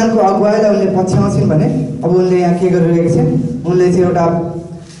श्रीमानको अगुवाईलाई उनले पछ्याउँछिन् भने अब उनले यहाँ के गरिरहेको छिन् उनले चाहिँ एउटा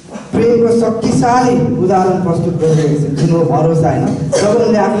प्रेमको शक्तिशाली उदाहरण प्रस्तुत गरिरहेको छिन् जुन हो भरोसा होइन। जब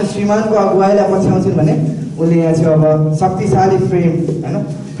उनले आफ्नो श्रीमानको अगुवाईलाई पछ्याउँछिन् भने उनले यहाँ चाहिँ अब शक्तिशाली प्रेम होइन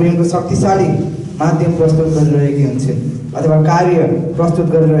प्रेमको शक्तिशाली माध्यम प्रस्तुत गरिरहेकी हुन्छन् अथवा कार्य प्रस्तुत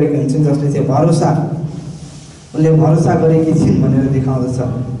गरिरहेकी हुन्छन् जसले चाहिँ भरोसा उनले भरोसा गरेकी छिन् भनेर देखाउँदछ।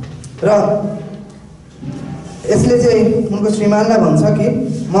 र यसले चाहिँ उनको श्रीमानलाई भन्छ कि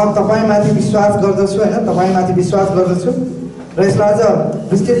म तपाईँमाथि विश्वास गर्दछु होइन तपाईँमाथि विश्वास गर्दछु। र यसलाई अझ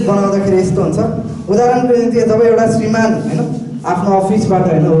विस्तृत बनाउँदाखेरि यस्तो हुन्छ उदाहरणको निम्ति जब एउटा श्रीमान होइन आफ्नो अफिसबाट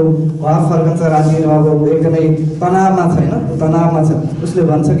होइन उहाँ फर्कन्छ राति अब एकदमै तनावमा छ होइन तनावमा छ उसले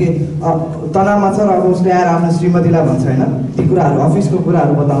भन्छ कि तनावमा छ र अब उसले आएर आफ्नो श्रीमतीलाई भन्छ होइन ती कुराहरू अफिसको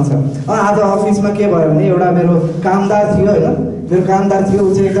कुराहरू बताउँछ। आज अफिसमा के भयो भने एउटा मेरो कामदार थियो होइन मेरो कामदार थियो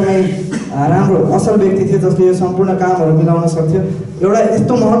ऊ चाहिँ एकदमै राम्रो असल व्यक्ति थियो जसले यो सम्पूर्ण कामहरू मिलाउन सक्थ्यो। एउटा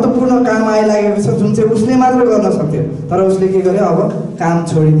यस्तो महत्त्वपूर्ण काम आइलागेको छ जुन चाहिँ उसले मात्र गर्न सक्थ्यो तर उसले के गर्यो अब काम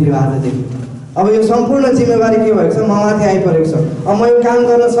छोडिदियो आजदेखि। अब यो सम्पूर्ण जिम्मेवारी के भएको छ म माथि आइपरेको छ अब म यो काम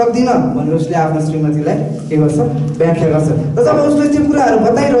गर्न सक्दिनँ भनेर उसले आफ्नो श्रीमतीलाई के गर्छ व्याख्या गर्छ। र जब उसले त्यो कुराहरू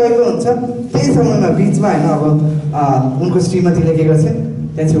बताइरहेको हुन्छ त्यही समयमा बिचमा होइन अब उनको श्रीमतीले के गर्छ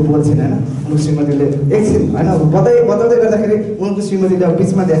त्यहाँ छेउ बोल्छिन् होइन उनको श्रीमतीले एकछिन होइन बताउँदै गर्दाखेरि उनको श्रीमतीले अब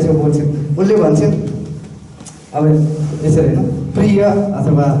बिचमा त्यहाँ छेउ बोल्छिन् उनले भन्छन् अब यसरी होइन प्रिय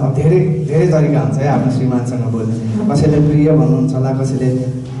अथवा अब धेरै धेरै तरिका हुन्छ है आफ्नो श्रीमानसँग बोल्ने कसैले प्रिय भन्नुहुन्छ होला कसैले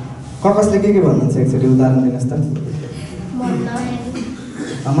कसले के भन्नुहुन्छ एकचोटि उदाहरण दिनुहोस् त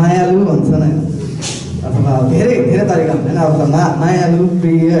मायालु भन्छन् होइन अथवा धेरै धेरै तरिका हुन्छ होइन अब मायालु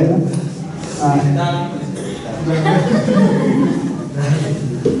प्रिय होइन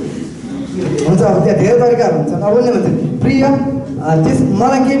हुन्छ अब त्यहाँ धेरै तरिकाहरू हुन्छन्। अब उसले भन्छ प्रिय त्यस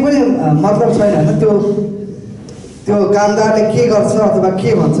मलाई केही पनि मतलब छैन होइन त्यो कामदारले के गर्छ अथवा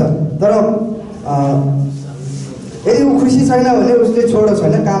के भन्छ तर यदि ऊ खुसी छैन भने उसले छोडोस्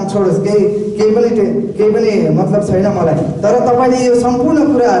होइन काम छोडोस् केही पनि मतलब छैन मलाई तर तपाईँले यो सम्पूर्ण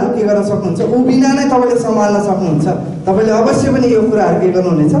कुराहरू के गर्न सक्नुहुन्छ ऊ बिना नै तपाईँले सम्हाल्न सक्नुहुन्छ। तपाईँले अवश्य पनि यो कुराहरू के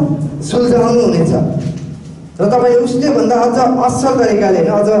गर्नुहुनेछ सुल्झाउनु हुनेछ र तपाईँले उसले भन्दा अझ असल तरिकाले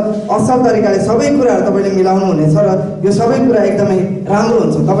होइन अझ असल तरिकाले सबै कुराहरू तपाईँले मिलाउनु हुनेछ र यो सबै कुरा एकदमै राम्रो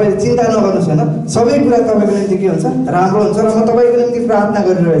हुन्छ। तपाईँले चिन्ता नगर्नुहोस् होइन सबै कुरा तपाईँको निम्ति के हुन्छ राम्रो हुन्छ र म तपाईँको निम्ति प्रार्थना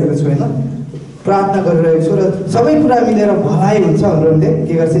गरिरहेको छु होइन प्रार्थना गरिरहेको छु र सबै कुरा मिलेर भलाइ हुन्छ भनेर उनले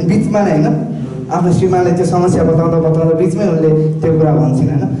के गर्छिन् बिचमा नै होइन आफ्नो श्रीमानले त्यो समस्या बताउँदा बिचमै उनले त्यो कुरा भन्छन्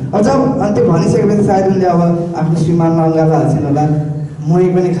होइन। अब जब अनि त्यो भनिसकेपछि सायद उनले अब आफ्नो श्रीमानमा अँगालो हाल्छिन् होला मही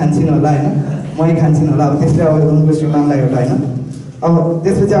पनि खान्छन् होला होइन मै खान्छन् होला। अब त्यसले अब उनको श्रीमानलाई एउटा होइन अब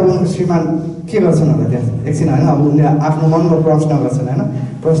त्यसपछि अब उनको श्रीमान के गर्छन् होला त्यहाँ एकछिन होइन अब उनले आफ्नो मनमा प्रश्न गर्छन् होइन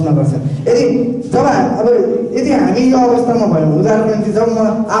प्रश्न गर्छन्। यदि जब अब यदि हामी यो अवस्थामा भयौँ उदाहरणको निम्ति जब म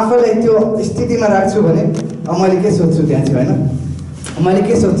आफूलाई त्यो स्थितिमा राख्छु भने अब मैले के सोध्छु त्यहाँ चाहिँ होइन मैले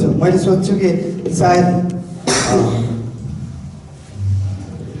के सोध्छु मैले सोध्छु कि सायद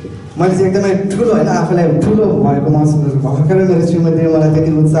मैले चाहिँ एकदमै ठुलो होइन आफूलाई ठुलो भएको महसुस गर्छु भर्खरै मेरो श्रीमतीले मलाई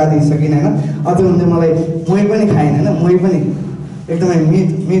त्यति उत्साह दिइसकिन होइन अझ उनले मलाई मही पनि खाएन होइन मही पनि एकदमै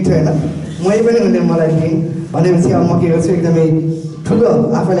मिठो होइन मही पनि उनले मलाई दिइन् भनेपछि अब म के गर्छु एकदमै ठुलो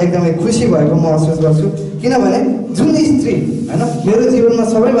आफूलाई एकदमै खुसी भएको महसुस गर्छु। किनभने जुन स्त्री होइन मेरो जीवनमा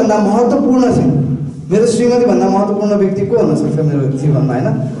सबैभन्दा महत्त्वपूर्ण छिन् मेरो श्रीमतीभन्दा महत्त्वपूर्ण व्यक्ति को हुनसक्छ मेरो जीवनमा होइन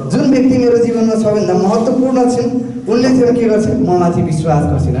जुन व्यक्ति मेरो जीवनमा सबैभन्दा महत्त्वपूर्ण छिन् उनले चाहिँ के गर्छन् ममाथि विश्वास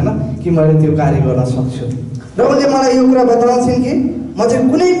गर्छन् होइन कि मैले त्यो कार्य गर्न सक्छु र उनले मलाई यो कुरा बताउँछन् कि म चाहिँ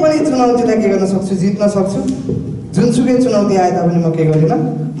कुनै पनि चुनौतीलाई के गर्न सक्छु जित्न सक्छु जुनसुकै चुनौती आए तापनि म के गर्दिनँ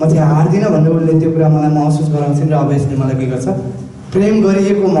म चाहिँ हार्दिनँ भनेर उनले त्यो कुरा मलाई महसुस गराउँछन् र अब यसले मलाई के गर्छ प्रेम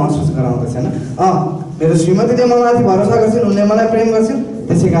गरिएको महसुस गराउँदछ होइन मेरो श्रीमतीले ममाथि भरोसा गर्छन् उनले मलाई प्रेम गर्छन्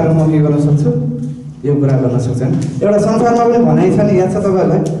त्यसै कारण म के गर्न सक्छु यो कुरा गर्न सक्छन्। एउटा संसारमा पनि भनाइ छ नि याद छ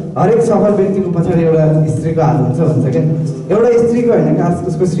तपाईँहरूलाई हरेक सफल व्यक्तिको पछाडि एउटा स्त्रीको हात हुन्छ भन्छ क्या एउटा स्त्रीको होइन खास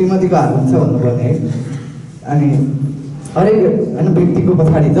उसको श्रीमतीको हात हुन्छ भन्नुपर्ने है। अनि हरेक होइन व्यक्तिको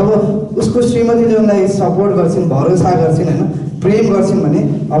पछाडि जब उसको श्रीमतीले उनलाई सपोर्ट गर्छिन् भरोसा गर्छिन् होइन प्रेम गर्छिन् भने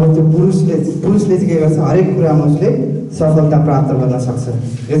अब त्यो पुरुषले चाहिँ के गर्छ हरेक कुरामा उसले सफलता प्राप्त गर्न सक्छ।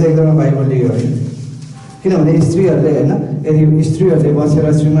 यो चाहिँ एकदमै बाइबलले हो है किनभने स्त्रीहरूले होइन यदि स्त्रीहरूले बसेर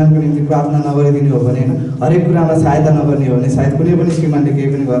श्रीमानको निम्ति प्रार्थना नगरिदिने हो भने होइन हरेक कुरामा सहायता नगर्ने हो भने सायद कुनै पनि श्रीमानले केही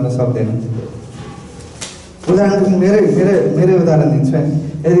पनि गर्न सक्दैन। उदाहरणको मेरै उदाहरण दिन्छु है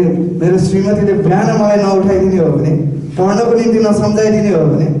यदि मेरो श्रीमतीले बिहान मलाई नउठाइदिने हो भने पढ्नको निम्ति नसम्झाइदिने हो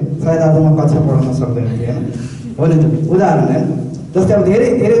भने सायद आज म कक्षा पढाउन सक्दैन थिएँ होइन हो नि त उदाहरण होइन जस्तै अब धेरै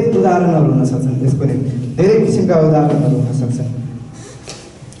धेरै उदाहरणहरू हुन सक्छन् त्यसको निम्ति धेरै किसिमका उदाहरणहरू हुन सक्छन्।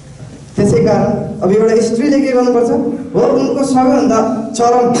 त्यसै कारण अब एउटा स्त्रीले के गर्नुपर्छ हो उनको सबैभन्दा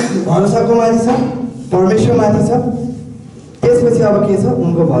चरम भरोसा कोमाथि छ परमेश्वरमाथि छ। त्यसपछि अब के छ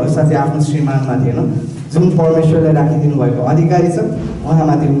उनको भरोसा चाहिँ आफ्नो श्रीमानमाथि होइन जुन परमेश्वरले राखिदिनु भएको अधिकारी छ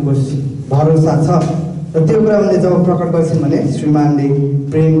उहाँमाथि उनको भरोसा छ र त्यो कुरा उनले जब प्रकट गर्छन् भने श्रीमानले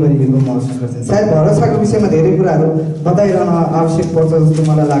प्रेम गरिएको महसुस गर्छन्। सायद भरोसाको विषयमा धेरै कुराहरू बताइरहन आवश्यक पर्छ जस्तो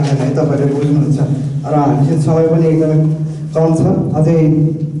मलाई लाग्दैन है तपाईँहरूले बुझ्नुहुन्छ र हामीसित समय पनि एकदमै कम छ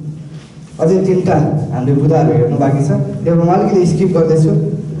अझै तिनवटा हामीले बुदाहरू हेर्नु बाँकी छ त्यो म अलिकति स्किप गर्दैछु।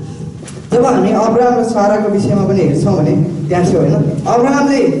 जब हामी अब्राहम र साराको विषयमा पनि हेर्छौँ भने त्यहाँ चाहिँ होइन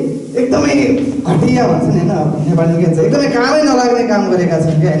अब्राहमले एकदमै घटिया भन्छन् होइन नेपालीमा के भन्छ एकदमै कामै नलाग्ने काम गरेका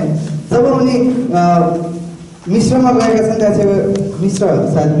छन् क्या होइन जब उनी मिश्रमा गएका छन् त्यहाँ चाहिँ मिश्र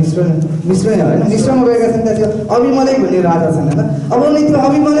नै होइन मिश्रमा गएका छन् त्यहाँ चाहिँ अभिमलेख भन्ने राजा छन् होइन अब उनी त्यो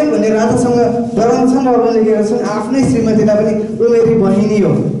अभिमलेख भन्ने राजासँग डराउँछन् र उनले के गर्छन् आफ्नै श्रीमतीलाई पनि ऊ मेरी बहिनी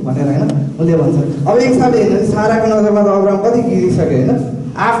हो भनेर होइन उनले भन्छन्। अब एक साल हेर्नु साराको नजरमा त अब्राहम कति गिरिसक्यो होइन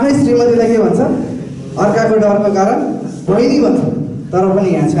आफ्नै श्रीमतीलाई के भन्छ अर्काको डरको कारण बहिनी भन्छ तर पनि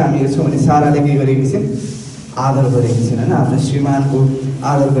यहाँ चाहिँ हामी हेर्छौँ भने साराले के गरेकी छिन् आदर गरेकी छिन् होइन आफ्नो श्रीमानको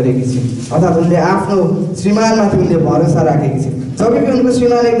आदर गरेकी छिन् अर्थात् उनले आफ्नो श्रीमानमाथि उनले भरोसा राखेकी छिन् जबकि उनको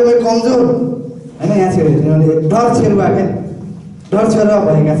श्रीमान एकदमै कमजोर होइन यहाँ चाहिँ उनले डर छेरुवा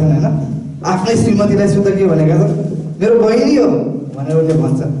भएका छन् होइन आफ्नै श्रीमतीलाई सुध के भनेका छन् मेरो बहिनी हो भनेर उनले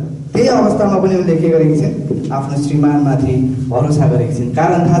भन्छ। त्यही अवस्थामा पनि उनले के गरेकी छिन् आफ्नो श्रीमानमाथि भरोसा गरेकी छिन्।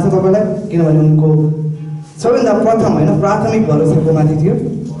 कारण थाहा छ तपाईँलाई किनभने उनको सबैभन्दा प्रथम होइन प्राथमिक भरोसा कोमाथि थियो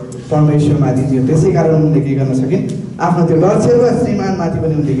परमेश्वरमाथि थियो। त्यसै कारण उनले के गर्न सकिन् आफ्नो त्यो डरछेरुवा श्रीमानमाथि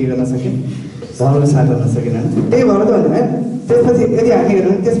पनि उनले के गर्न सकिन् भरोसा गर्न सकिन् होइन त्यही भएर त होइन त्यसपछि यदि हामी हेर्यौँ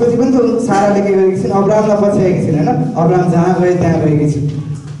भने त्यसपछि पनि त साराले के गरेकी छिन् अब्राहमलाई पछ्याएकी छिन् होइन अब्राहम जहाँ गए त्यहाँ गएकी छिन्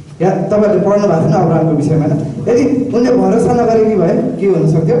या तपाईँहरूले पढ्नु भएको छैन अब्राहमको विषयमा होइन यदि उनले भरोसा नगरेकी भए के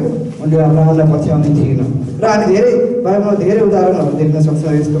हुनसक्थ्यो उनले अब्राहमलाई पछ्याउने थिएन र हामी धेरै बाइबलमा धेरै उदाहरणहरू देख्न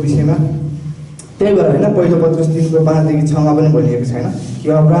सक्छौँ यसको विषयमा। त्यही भएर होइन पहिलो पत्रुस 3:5-6 पनि भनिएको छैन कि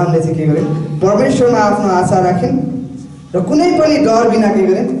अब्राहमले चाहिँ के गरे परमेश्वरमा आफ्नो आशा राखिन् र कुनै पनि डर बिना के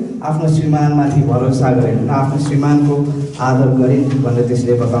गरे आफ्नो श्रीमानमाथि भरोसा गरेन र आफ्नो श्रीमानको आदर गरिन् भनेर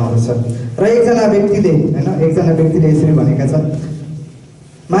त्यसले बताउँदछ। र एकजना व्यक्तिले यसरी भनेका छन्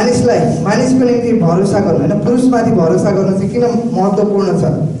मानिसको निम्ति भरोसा गर्नु होइन पुरुषमाथि भरोसा गर्नु चाहिँ किन महत्त्वपूर्ण छ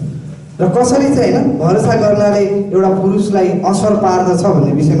र कसरी चाहिँ होइन भरोसा गर्नाले एउटा पुरुषलाई असर पार्दछ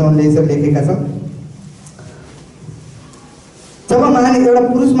भन्ने विषयमा उनले यसरी लेखेका छन्। जब एउटा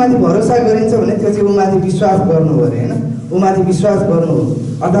पुरुषमाथि भरोसा गरिन्छ भने त्यो चाहिँ उमाथि विश्वास गर्नु हो अरे होइन उमाथि विश्वास गर्नु हो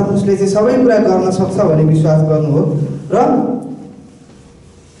अर्थात् उसले चाहिँ सबै कुरा गर्न सक्छ भन्ने विश्वास गर्नु हो र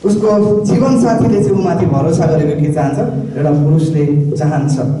उसको जीवनसाथीले चाहिँ उमाथि भरोसा गरेको के चाहन्छ, एउटा पुरुषले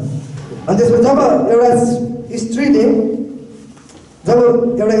चाहन्छ। अनि त्यसपछि जब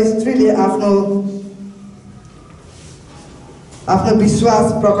एउटा स्त्रीले आफ्नो विश्वास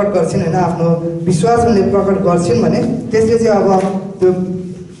प्रकट गर्छिन् होइन, आफ्नो विश्वास उनले प्रकट गर्छिन् भने त्यसले चाहिँ अब त्यो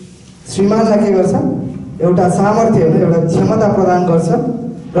श्रीमानलाई के गर्छ, एउटा सामर्थ्य होइन, एउटा क्षमता प्रदान गर्छ।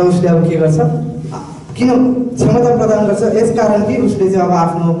 र उसले अब के गर्छ, किन क्षमता प्रदान गर्छ, यसकारण कि उसले चाहिँ अब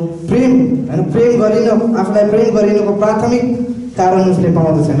आफ्नो प्रेम होइन, आफूलाई प्रेम गरिनुको प्राथमिक कारण उसले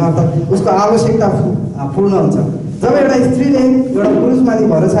पाउँदछ होइन, अर्थात् उसको आवश्यकता पूर्ण हुन्छ। जब एउटा स्त्रीले एउटा पुरुषमाथि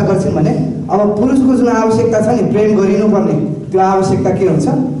भरोसा गर्छिन् भने अब पुरुषको जुन आवश्यकता छ नि, प्रेम गरिनुपर्ने, त्यो आवश्यकता के हुन्छ,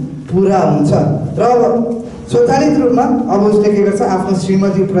 पुरा हुन्छ। र अब स्वचालित रूपमा अब उसले के गर्छ, आफ्नो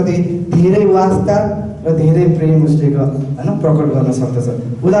श्रीमतीप्रति धेरै वास्ता र धेरै प्रेम उसले होइन प्रकट गर्न सक्दछ।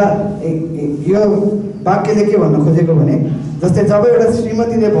 यो वाक्यले के भन्न खोजेको भने, जस्तै जब एउटा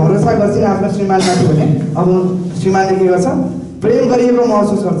श्रीमतीले भरोसा गर्छिन् आफ्नो श्रीमानमाथि भने अब श्रीमानले के गर्छ, प्रेम गरिएको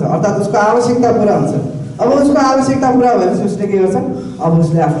महसुस गर्छ, अर्थात् उसको आवश्यकता पुरा हुन्छ। अब उसको आवश्यकता पुरा भएपछि उसले के गर्छ, अब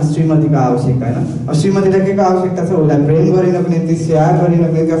उसले आफ्नो श्रीमतीको आवश्यकता होइन, अब श्रीमतीलाई के को आवश्यकता छ, उसलाई प्रेम गरिनको निम्ति, स्याहार गरिनको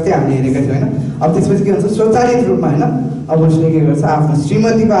निम्ति, अस्ति हामीले हेरेका थियौँ होइन। अब त्यसपछि के हुन्छ, स्वचालित रूपमा होइन, अब उसले के गर्छ, आफ्नो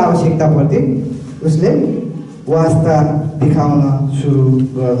श्रीमतीको आवश्यकताप्रति उसले वास्ता देखाउन सुरु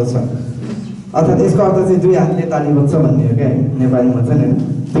गर्दछ। अर्थात् यसको अर्थ चाहिँ दुई हातले ताली बज्छ भन्ने हो क्या, नेपालीमा भन्छ नि,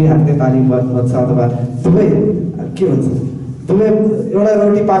 दुई हातले ताली बज्छ, अथवा दुवै के भन्छ, दुवै एउटा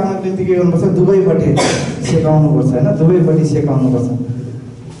रोटी पाक्नको निम्ति के गर्नुपर्छ, दुवैपट्टि सेकाउनुपर्छ होइन, दुवैपट्टि सेकाउनुपर्छ।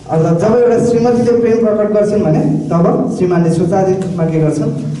 अर्थात् जब एउटा श्रीमतीले प्रेम प्रकट गर्छन् भने तब श्रीमानले सुचालित रूपमा के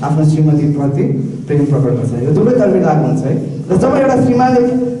गर्छन्, आफ्नो श्रीमतीप्रति प्रेम प्रकट गर्छ। यो दुवैतर्फी लागु हुन्छ है। र जब एउटा श्रीमानले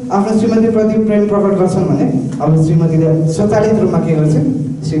आफ्नो श्रीमतीप्रति प्रेम प्रकट गर्छन् भने अब श्रीमतीले स्वचालित रूपमा के गर्छन्,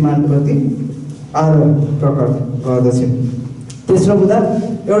 श्रीमानप्रति आदर प्रकट गर्दछन्। तेस्रो कुरा,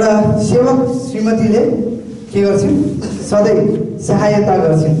 एउटा सेवक श्रीमतीले के गर्छिन्, सधैँ सहायता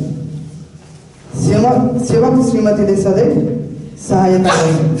गर्छिन्। सेवक श्रीमतीले सधैँ सहायता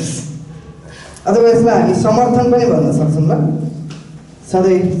गर्छिन्, अथवा यसलाई हामी समर्थन पनि भन्न सक्छौँ ल।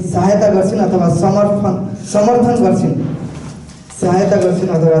 सधैँ सहायता गर्छिन् अथवा समर्थन गर्छिन्, सहायता गर्छिन्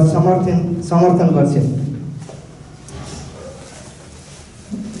अथवा समर्थन गर्छिन्।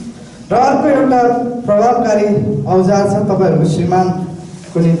 र अर्को एउटा प्रभावकारी औजार छ तपाईँहरूको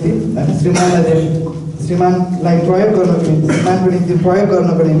श्रीमानको निम्ति होइन, श्रीमानलाई प्रयोग गर्नको निम्ति, श्रीमानको निम्ति प्रयोग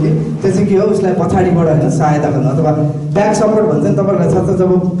गर्नको निम्ति, त्यो चाहिँ के हो, उसलाई पछाडिबाट होइन सहायता गर्नु, अथवा ब्याक सपोर्ट भन्छ नि तपाईँहरूलाई थाहा छ।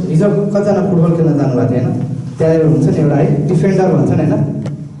 जब हिजो कतिजना फुटबल खेल्न जानुभएको थियो होइन, त्यहाँनिर हुन्छ नि एउटा है डिफेन्डर भन्छन् होइन,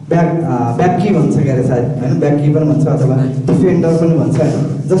 ब्याकी भन्छ के अरे सायद होइन, ब्याकी पनि भन्छ अथवा डिफेन्डर पनि भन्छ होइन,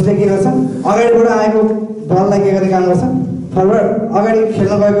 जसले के गर्छ, अगाडिबाट आएको बललाई के गर्ने काम गर्छ, फरवर्ड अगाडि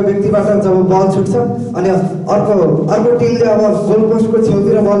खेल्न गएको व्यक्तिबाट जब बल छुट्छ अनि अर्को टिमले अब गोल पोस्टको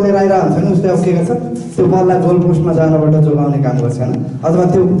छेउतिर बल लिएर आइरहेको हुन्छ नि, उसले अब के गर्छ, त्यो बललाई गोल पोस्टमा जानबाट जोगाउने काम गर्छ होइन, अथवा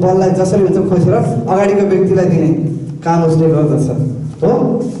त्यो बललाई जसरी हुन्छ खोसेर अगाडिको व्यक्तिलाई दिने काम उसले गर्दछ हो।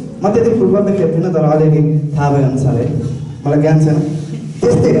 म त्यति फुटबल त खेल्दिनँ, तर अलिअलि थाहा भए अनुसार है, मलाई ज्ञान छैन।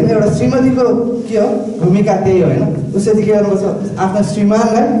 त्यस्तै होइन, एउटा श्रीमतीको के हो भूमिका त्यही हो होइन, उसले चाहिँ के गर्नुपर्छ, आफ्नो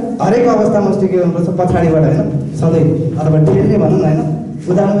श्रीमानलाई हरेक अवस्थामा उसले के गर्नुपर्छ, पछाडिबाट होइन सधैँ अथवा ढेल्ने भनौँ न होइन।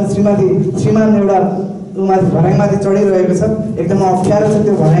 उदाहरणमा श्रीमान एउटा माथि भर्याङमाथि चढिरहेको छ, एकदम अप्ठ्यारो छ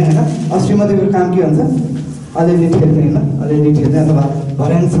त्यो भर्याङ होइन, अब श्रीमतीको काम के हुन्छ, अलिअलि ठेल्ने होइन, अलिअलि ठेल्ने अथवा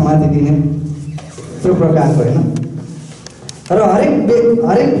भर्याङ समातिदिने, त्यो प्रकारको होइन। र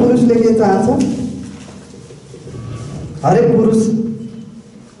हरेक पुरुषले के चाहन्छ, हरेक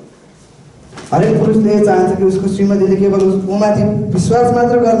पुरुषले चाहन्छ कि उसको श्रीमतीले केवल उमाथि विश्वास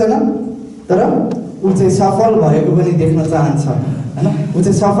मात्र गर्दैन, तर ऊ चाहिँ सफल भएको पनि देख्न चाहन्छ होइन, ऊ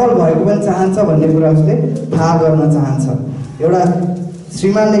चाहिँ सफल भएको पनि चाहन्छ भन्ने कुरा उसले थाहा गर्न चाहन्छ। एउटा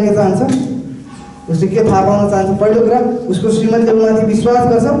श्रीमानले के चाहन्छ, उसले के थाहा पाउन चाहन्छ, पहिलो कुरा उसको श्रीमतीले उमाथि विश्वास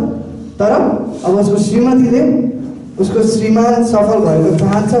गर्छ, तर अब उसको श्रीमतीले उसको श्रीमान सफल भएको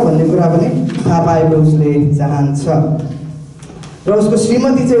चाहन्छ भन्ने कुरा पनि थाहा पाएको उसले चाहन्छ। र उसको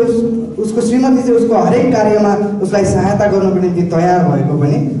श्रीमती चाहिँ उसको हरेक कार्यमा उसलाई सहायता गर्नको निम्ति तयार भएको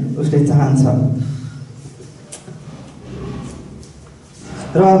पनि उसले चाहन्छ।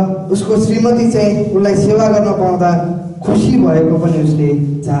 र उसको श्रीमती चाहिँ उसलाई सेवा गर्न पाउँदा खुसी भएको पनि उसले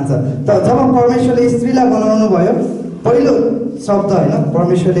चाहन्छ। त जब परमेश्वरले स्त्रीलाई बनाउनु भयो, पहिलो शब्द होइन,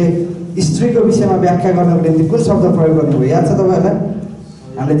 परमेश्वरले स्त्रीको विषयमा व्याख्या गर्नको निम्ति कुन शब्द प्रयोग गर्नुभयो याद छ तपाईँहरूलाई?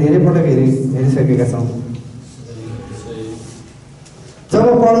 हामीले धेरै पटक हेरिसकेका छौँ। जब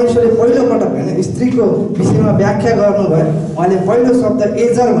परमेश्वरले पहिलो पटक होइन स्त्रीको विषयमा व्याख्या गर्नुभयो, उहाँले पहिलो शब्द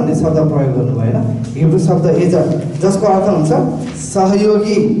एजर भन्ने शब्द प्रयोग गर्नुभयो होइन, हिब्रू शब्द एजर, जसको अर्थ हुन्छ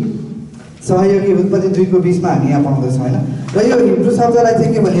सहयोगी सहयोगी उत्पत्ति 2 को 20 मा हामी यहाँ पाउँदैछौँ होइन। र यो हिब्रू शब्दलाई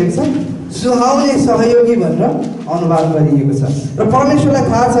चाहिँ के भनिएको छ, सुहाउने सहयोगी भनेर अनुवाद गरिएको छ। र परमेश्वरलाई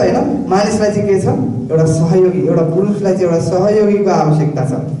थाहा छ होइन, मानिसलाई चाहिँ के छ, एउटा सहयोगी, एउटा पुरुषलाई चाहिँ एउटा सहयोगीको आवश्यकता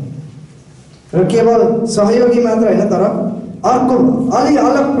छ। र केवल सहयोगी मात्र होइन, तर अर्को अलि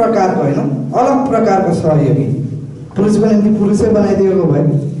अलग प्रकारको होइन, अलग प्रकारको सहयोगी। पुरुषको निम्ति पुरुषै बनाइदिएको भए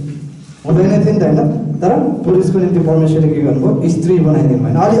हुँदैन थियो नि त होइन, तर पुरुषको निम्ति परमेश्वरले के गर्नुभयो, स्त्री बनाइदिनु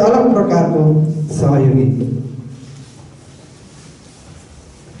भएन, अलि अलग प्रकारको सहयोगी।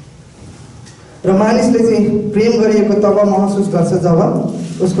 र मानिसले चाहिँ प्रेम गरिएको तब महसुस गर्छ जब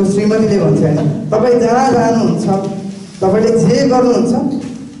उसको श्रीमतीले भन्छ होइन, तपाईँ जहाँ जानुहुन्छ, तपाईँले जे गर्नुहुन्छ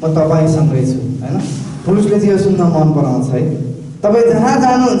म तपाईँसँगै छु होइन। पुरुषले चाहिँ यो सुन्न मन पराउँछ है, तपाईँ जहाँ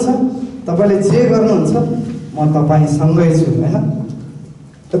जानुहुन्छ, तपाईँले जे गर्नुहुन्छ म तपाईँसँगै छु होइन।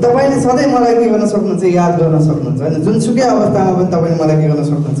 र तपाईँले सधैँ मलाई के गर्न सक्नुहुन्छ, याद गर्न सक्नुहुन्छ होइन। जुनसुकै अवस्थामा पनि तपाईँले मलाई के गर्न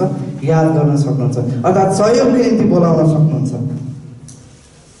सक्नुहुन्छ, याद गर्न सक्नुहुन्छ, अर्थात् सहयोगको निम्ति बोलाउन सक्नुहुन्छ।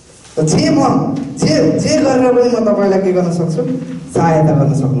 जे गरेर पनि म तपाईँलाई के गर्न सक्छु, सहायता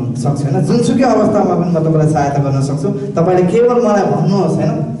गर्न सक्छु होइन। जुनसुकै अवस्थामा पनि म तपाईँलाई सहायता गर्न सक्छु, तपाईँले केवल मलाई भन्नुहोस्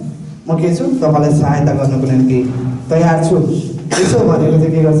होइन, म के छु, तपाईँलाई सहायता गर्नको निम्ति तयार छु। यसो भनेको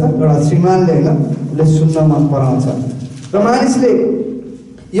चाहिँ के गर्छ, एउटा श्रीमानले होइन, उसले सुन्न मन पराउँछ। र मानिसले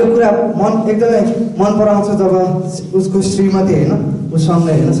यो कुरा एकदमै मन पराउँछ जब उसको श्रीमती होइन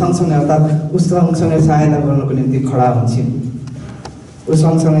उसँगै होइन, सँगसँगै अर्थात् उसँगसँगै सहायता गर्नको निम्ति खडा हुन्छन्,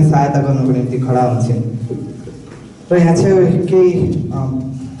 सँगसँगै सहायता गर्नको निम्ति खडा हुन्छन्। र यहाँ चाहिँ केही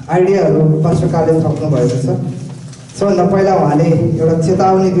आइडियाहरू पत्रकारले थप्नु भएको छ। सबभन्दा पहिला उहाँले एउटा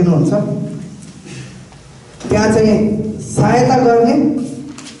चेतावनी दिनुहुन्छ, त्यहाँ चाहिँ सहायता गर्ने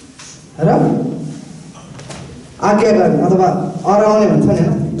र आज्ञा गर्ने अथवा अराउने भन्छ नि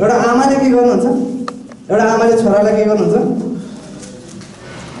होइन। एउटा आमाले के गर्नुहुन्छ, एउटा आमाले छोरालाई के गर्नुहुन्छ,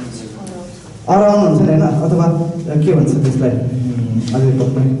 अराउनुहुन्छ नि होइन, अथवा के भन्छ त्यसलाई, अझै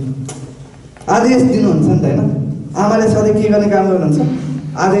आदेश दिनुहुन्छ नि त होइन। आमाले सधैँ के गर्ने काम गर्नुहुन्छ,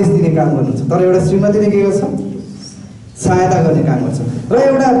 आदेश दिने काम गर्नुहुन्छ, तर एउटा श्रीमतीले के गर्छ, सहायता गर्ने काम गर्छ। र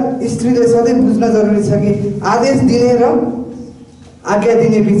एउटा स्त्रीले सधैँ बुझ्न जरुरी छ कि आदेश दिने र आज्ञा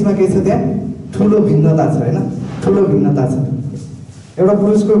दिने बिचमा के छ, त्यहाँ ठुलो भिन्नता छ होइन, ठुलो भिन्नता छ। एउटा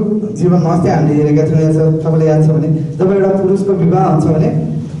पुरुषको जीवनमा अस्ति हामीले हेरेका थियौँ, तपाईँलाई याद छ भने जब एउटा पुरुषको विवाह हुन्छ भने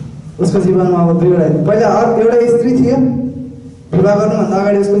उसको जीवनमा अब दुईवटा, पहिला एउटा स्त्री थियो, विवाह गर्नुभन्दा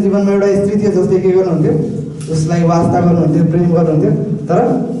अगाडि उसको जीवनमा एउटा स्त्री थियो जसले के गर्नुहुन्थ्यो, उसलाई वास्ता गर्नुहुन्थ्यो, प्रेम गर्नुहुन्थ्यो। तर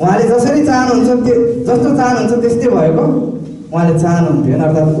उहाँले जसरी चाहनुहुन्छ जस्तो चाहनुहुन्छ त्यस्तै भएको उहाँले चाहनुहुन्थ्यो होइन,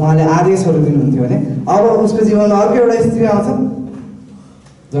 अर्थात् उहाँले आदेशहरू दिनुहुन्थ्यो भने अब उसको जीवनमा अर्को एउटा स्त्री आउँछ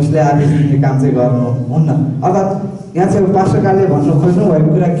जसले आदेश दिने काम चाहिँ गर्नुहुन्न। अर्थात् यहाँ चाहिँ पास्टरकारले भन्नु खोज्नु भएको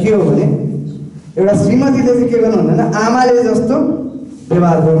कुरा के हो भने एउटा श्रीमतीले चाहिँ के गर्नु हुँदैन, आमाले जस्तो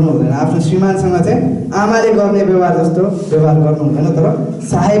व्यवहार गर्नु हुँदैन, आफ्नो श्रीमानसँग चाहिँ आमाले गर्ने व्यवहार जस्तो व्यवहार गर्नु हुँदैन, तर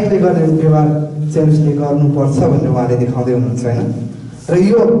सहायकले गर्ने व्यवहार चाहिँ उसले गर्नुपर्छ भनेर उहाँले देखाउँदै हुनुहुन्छ होइन। र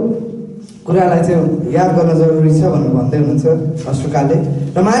यो कुरालाई चाहिँ याद गर्न जरुरी छ भनेर भन्दै हुनुहुन्छ पास्टरकारले।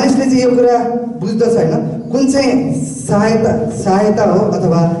 र मानिसले चाहिँ यो कुरा बुझ्दछ होइन, कुन चाहिँ सहायता हो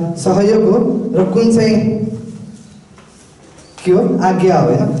अथवा सहयोग हो र कुन चाहिँ के हो, आज्ञा हो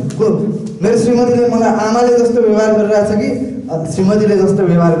होइन। मेरो श्रीमतीले मलाई आमाले जस्तो व्यवहार गरिरहेछ कि श्रीमतीले जस्तो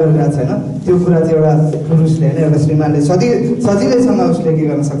व्यवहार गरिरहेको छैन, त्यो कुरा चाहिँ एउटा पुरुषले होइन, एउटा श्रीमानले सजिलैसँग उसले के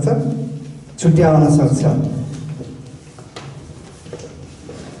गर्न सक्छ, छुट्याउन सक्छ।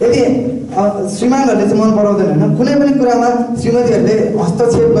 यदि श्रीमानहरूले चाहिँ मन पराउँदैन होइन, कुनै पनि कुरामा श्रीमतीहरूले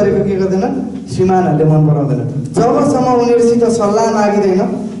हस्तक्षेप गरेको के गर्दैन, श्रीमानहरूले मन पराउँदैन। जबसम्म उनीहरूसित सल्लाह मागिँदैन,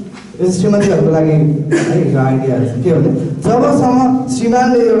 यो श्रीमतीहरूको लागि है यो आइडियाहरू के हो भने जबसम्म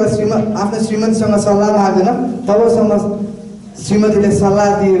श्रीमानले एउटा आफ्नो श्रीमतीसँग सल्लाह माग्दैन तबसम्म श्रीमतीले सल्लाह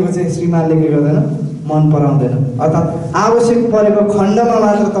दिएको चाहिँ श्रीमानले के गर्दैन, मन पराउँदैन। अर्थात् आवश्यक परेको खण्डमा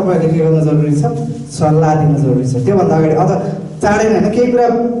मात्र तपाईँहरूले के गर्न जरुरी छ, सल्लाह दिन जरुरी छ। त्योभन्दा अगाडि अथवा चाँडै होइन, केही कुरा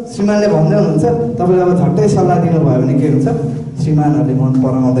श्रीमानले भन्दै हुनुहुन्छ, तपाईँले अब झट्टै सल्लाह दिनुभयो भने के हुन्छ, श्रीमानहरूले मन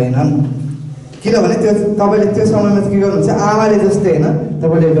पराउँदैनन्। किनभने त्यो तपाईँले त्यो समयमा के गर्नुहुन्छ, आमाले जस्तै होइन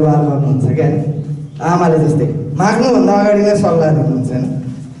तपाईँले व्यवहार गर्नुहुन्छ क्या, आमाले जस्तै माग्नुभन्दा अगाडि नै सल्लाह दिनुहुन्छ होइन,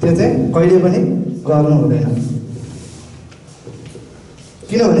 त्यो चाहिँ कहिले पनि गर्नु हुँदैन।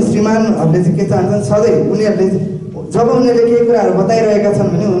 किनभने श्रीमानहरूले चाहिँ के चाहन्छन्, सधैँ उनीहरूले जब उनीहरूले केही कुराहरू बताइरहेका छन्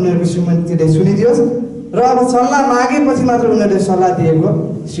भने उनीहरूको श्रीमतीले सुनिदियोस् र अब सल्लाह मागेपछि मात्र उनीहरूले सल्लाह दिएको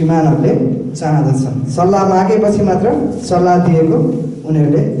श्रीमानहरूले चाहँदछन्, सल्लाह मागेपछि मात्र सल्लाह दिएको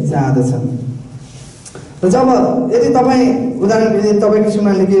उनीहरूले चाहँदछन्। र जब यदि तपाईँ उदाहरण यदि तपाईँको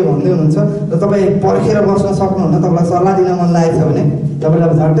श्रीमानले के भन्दै हुनुहुन्छ र तपाईँ पर्खेर बस्न सक्नुहुन्न, तपाईँलाई सल्लाह दिन मन लागेको छ भने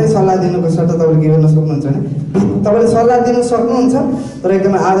तपाईँलाई झट्टै सल्लाह दिनुको सट्टा तपाईँले के गर्न सक्नुहुन्छ भने तपाईँले सल्लाह दिनु सक्नुहुन्छ तर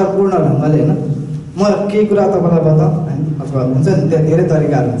एकदमै आदरपूर्ण ढङ्गले होइन म केही कुरा तपाईँलाई बताऊँ होइन अथवा हुन्छ नि त्यहाँ धेरै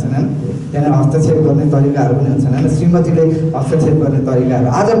तरिकाहरू हुन्छन् होइन त्यहाँनिर हस्तक्षेप गर्ने तरिकाहरू पनि हुन्छन् होइन श्रीमतीले हस्तक्षेप गर्ने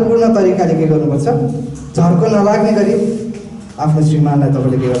तरिकाहरू आदरपूर्ण तरिकाले के गर्नुपर्छ झर्को नलाग्ने गरी आफ्नो श्रीमानलाई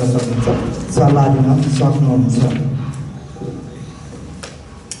तपाईँले के गर्न सक्नुहुन्छ सल्लाह दिन सक्नुहुन्छ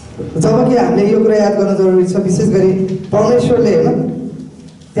जब कि हामीले यो कुरा याद गर्न जरुरी छ विशेष गरी परमेश्वरले होइन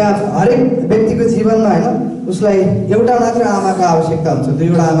त्यहाँ हरेक व्यक्तिको जीवनमा होइन उसलाई एउटा मात्र आमाको आवश्यकता हुन्छ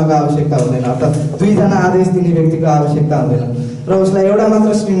दुईवटा आमाको आवश्यकता हुँदैन अर्थात् दुईजना आदेश दिने व्यक्तिको आवश्यकता हुँदैन र उसलाई एउटा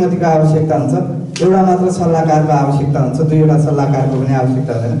मात्र श्रीमतीको आवश्यकता हुन्छ एउटा मात्र सल्लाहकारको आवश्यकता हुन्छ दुईवटा सल्लाहकारको पनि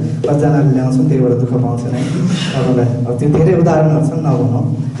आवश्यकता हुँदैन कतिजनाले ल्याउँछन् त्यहीबाट दुःख पाउँछन् है तपाईँलाई अब त्यो धेरै उदाहरणहरू छन् नभनौँ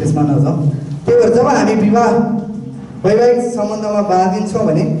त्यसमा नजाउँ त्यही भएर जब हामी विवाह वैवाहिक सम्बन्धमा बाँधिन्छौँ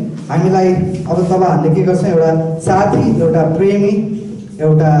भने हामीलाई अब तपाईँहरूले के गर्छ एउटा साथी एउटा प्रेमी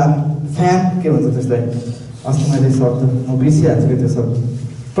एउटा फ्यान के भन्छ त्यसलाई अस्ति मैले शब्द म बिर्सिहाल्छु कि त्यो शब्द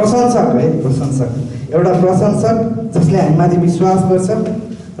प्रशंसक है प्रशंसक एउटा प्रशंसक जसले हामीमाथि विश्वास गर्छ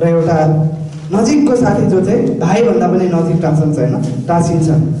र एउटा नजिकको साथी जो चाहिँ भाइभन्दा पनि नजिक टाँसिन्छ होइन टाँसिन्छ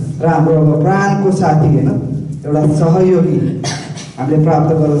र हाम्रो अब प्राणको साथी होइन एउटा सहयोगी हामीले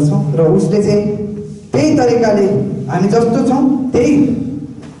प्राप्त गर्दछौँ र उसले चाहिँ त्यही तरिकाले हामी जस्तो छौँ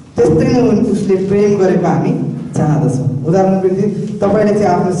त्यस्तै नै उसले प्रेम गरेको हामी चाहँदछौँ उदाहरणको निम्ति तपाईँले चाहिँ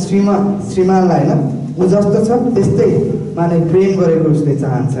आफ्नो श्रीमानलाई होइन ऊ जस्तो छ त्यस्तै माने प्रेम गरेको उसले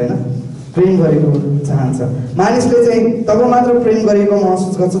चाहन्छ होइन प्रेम गरेको चाहन्छ मानिसले चाहिँ तब मात्र प्रेम गरेको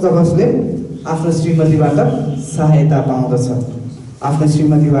महसुस गर्छ जब उसले आफ्नो श्रीमतीबाट सहायता पाउँदछ आफ्नो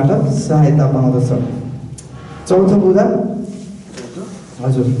श्रीमतीबाट सहायता पाउँदछ चौथो बुँदा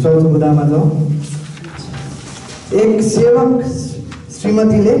हजुर चौथो बुँदामा जाउँ एक सेवक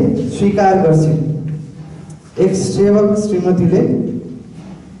श्रीमतीले स्वीकार गर्छिन् एक सेवक श्रीमतीले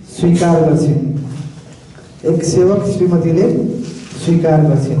स्वीकार गर्छिन् एक सेवक श्रीमतीले स्वीकार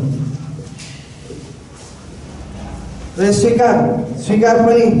गर्छिन् र स्वीकार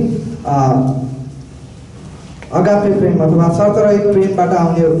पनि अगापे प्रेम अथवा शर्तरहित प्रेमबाट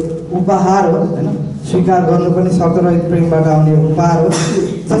आउने उपहार हो होइन स्वीकार गर्नु पनि शर्तरहित प्रेमबाट आउने उपहार हो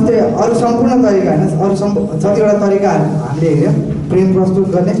जस्तै अरू सम्पूर्ण तरिका होइन अरू जतिवटा तरिका हामीले हेऱ्यौँ प्रेम प्रस्तुत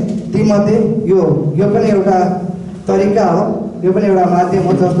गर्ने तीमध्ये यो पनि एउटा तरिका हो यो पनि एउटा माध्यम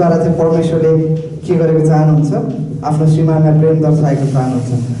हो जसद्वारा चाहिँ परमेश्वरले के गरेको चाहनुहुन्छ आफ्नो श्रीमानलाई प्रेम दर्शाएको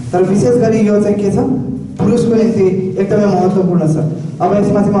चाहनुहुन्छ तर विशेष गरी यो चाहिँ के छ पुरुषको निम्ति एकदमै महत्त्वपूर्ण छ अब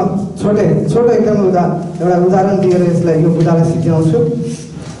यसमा चाहिँ म छोटो एकदमै एउटा उदाहरण दिएर यसलाई यो बुदालाई सिकाउँछु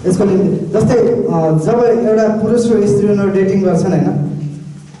यसको निम्ति जस्तै जब एउटा पुरुष र स्त्री उनीहरू डेटिङ गर्छन् होइन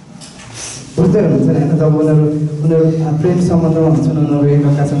बुझ्दै हुनुहुन्छ नि होइन जब उनीहरू प्रेम सम्बन्धमा हुन्छन् उनीहरू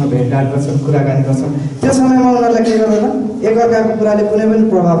एकअर्कासँग भेटघाट गर्छन् कुराकानी गर्छन् त्यो समयमा उनीहरूलाई के गर्दैन एकअर्काको कुराले कुनै पनि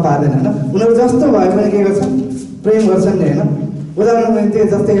प्रभाव पार्दैन होइन उनीहरू जस्तो भए पनि के गर्छन् प्रेम गर्छन् नि होइन उदाहरणको निम्ति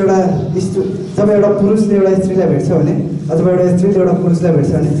जस्तै एउटा जब एउटा पुरुषले एउटा स्त्रीलाई भेट्छ भने अथवा एउटा स्त्रीले एउटा पुरुषलाई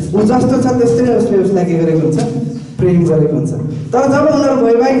भेट्छ भने ऊ जस्तो छ त्यस्तै नै उसले उसलाई के गरेको हुन्छ प्रेम गरेको हुन्छ तर जब उनीहरू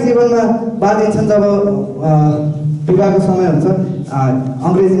वैवाहिक जीवनमा बाँधिन्छन् जब विवाहको समय हुन्छ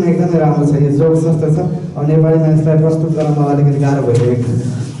अङ्ग्रेजीमा एकदमै राम्रो छ यो जोक जस्तो छ अब नेपालीमा यसलाई प्रस्तुत गर्न मलाई अलिकति गाह्रो भइरहेको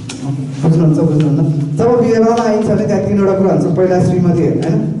बुझ्नुहुन्छ जब विवाहमा आइन्छ भने त्यहाँ तीनवटा कुरा हुन्छ पहिला श्रीमती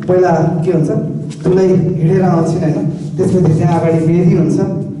होइन पहिला के हुन्छ दुलै हिँडेर आउँछन् होइन त्यसपछि त्यहाँ अगाडि वेदी हुन्छ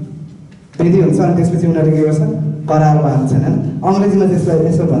अनि त्यसपछि उनीहरूले के गर्छ करार बाँध्छन् होइन अङ्ग्रेजीमा त्यसलाई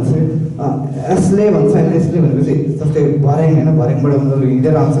यसो भन्छ यसले भन्छ होइन यसले भनेपछि जस्तै भर्याङ होइन भर्याङबाट उनीहरू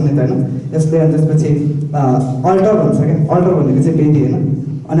हिँडेर आउँछन् नि त होइन यसले अनि त्यसपछि अल्टर भन्छ क्या अल्टर भनेको चाहिँ वेदी होइन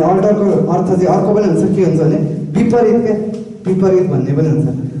अनि अल्टरको अर्थ चाहिँ अर्को पनि हुन्छ के हुन्छ भने विपरीत भन्ने पनि हुन्छ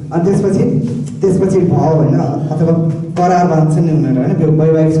अनि त्यसपछि भाव होइन अथवा करार बाँध्छन् नि उनीहरू होइन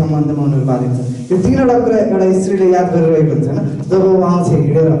वैवाहिक सम्बन्धमा उनीहरू बाँधिन्छ यो तीनवटा कुरा एउटा स्त्रीले याद गरिरहेको हुन्छ होइन जब ऊ आउँछ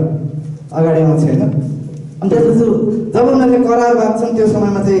हिँडेर अगाडि आउँछ होइन अनि त्यसपछि जब उनीहरूले करार बाँध्छन् त्यो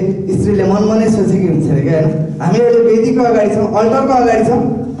समयमा चाहिँ स्त्रीले मनै सोचेकी हुन्छ अरे क्या होइन हामी अहिले वेदीको अगाडि छौँ अल्टरको अगाडि छौँ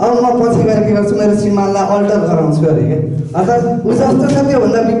अब म पछि गएर के गर्छु मेरो श्रीमानलाई अल्टर गराउँछु अरे क्या अर्थात् ऊ जस्तो छ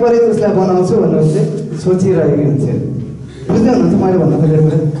त्योभन्दा विपरीत उसलाई बनाउँछु भनेर उसले सोचिरहेको हुन्छ बुझ्दै हुनुहुन्छ मैले भन्नु खोजेको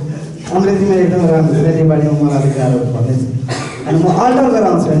कुरा अङ्ग्रेजीमा एकदम राम्रो छ नेपालीमा मलाई अलिक गाह्रो भन्दैछु अनि म अल्टर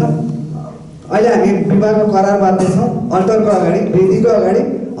गराउँछु होइन अहिले हामी विवाहको करार बाँध्दैछौँ अल्टरको अगाडि वेदीको अगाडि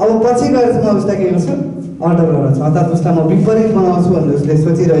अब पछि गएर चाहिँ म उसलाई के गर्छु अल्टर गराउँछु अर्थात् उसलाई म विपरीत बनाउँछु भनेर उसले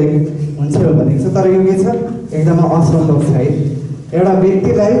सोचिरहेको हुन्छ भनेको छ तर यो के छ एकदमै असम्भव छ है एउटा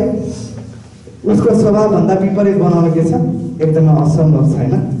व्यक्तिलाई उसको स्वभावभन्दा विपरीत बनाउनु के छ एकदमै असम्भव छ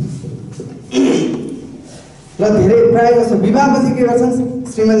होइन र धेरै प्रायः जस्तो विवाहपछि के गर्छन्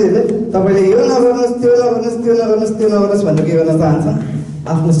श्रीमतीहरूले तपाईँले यो नगर्नुहोस् त्यो नगर्नुहोस् भनेर के गर्न चाहन्छन्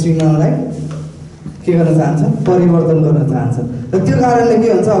आफ्नो श्रीमानलाई के गर्न चाहन्छ, परिवर्तन गर्न चाहन्छ। र त्यो कारणले के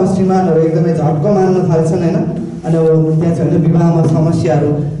हुन्छ, अब श्रीमानहरू एकदमै झट्क मान्न थाल्छन् होइन, अनि अब त्यहाँ चाहिँ होइन विवाहमा समस्याहरू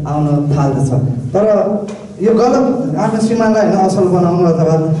आउन थाल्दछ। तर यो गलत, आफ्नो श्रीमानलाई होइन असल बनाउनु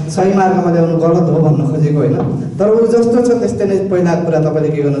अथवा सही मार्गमा ल्याउनु गलत हो भन्न खोजेको होइन। तर ऊ जस्तो छ त्यस्तै नै पहिला कुरा तपाईँले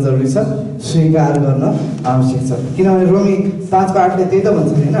के गर्न जरुरी छ, स्वीकार गर्न आवश्यक छ। किनभने रोमी 5:8ले त्यही त भन्छ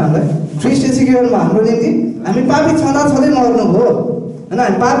होइन हामीलाई, ख्रीष्ट येशू के गर्नुभयो हाम्रो निम्ति, हामी पापी छँदा छँदै मर्नु हो होइन,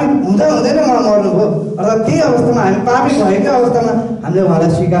 हामी पापी हुँदा हुँदैन उहाँ मर्नु हो। अर्थात् त्यही अवस्थामा हामी पापी भएकै अवस्थामा हामीले उहाँलाई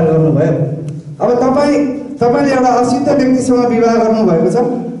स्वीकार गर्नुभयो। अब तपाईँले एउटा असिद्ध व्यक्तिसँग विवाह गर्नुभएको छ,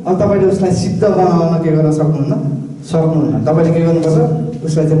 अब तपाईँले उसलाई सिद्ध बनाउन के गर्न सक्नुहुन्न। तपाईँले के गर्नुपर्छ,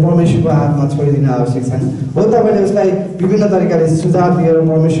 उसलाई चाहिँ परमेश्वरको हातमा छोडिदिन आवश्यक छैन। हो तपाईँले उसलाई विभिन्न तरिकाले सुझाव दिएर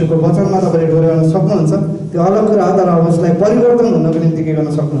परमेश्वरको वचनमा तपाईँले डोर्याउन सक्नुहुन्छ, त्यो अलग कुरा हो। तर अब उसलाई परिवर्तन हुनको निम्ति के गर्न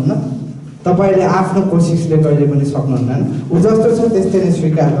सक्नुहुन्न, तपाईँले आफ्नो कोसिसले कहिले पनि सक्नुहुन्न। ऊ जस्तो छ त्यस्तै नै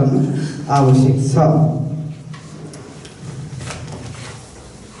स्वीकार गर्न आवश्यक छ।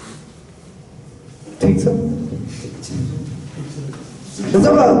 ठिक छ।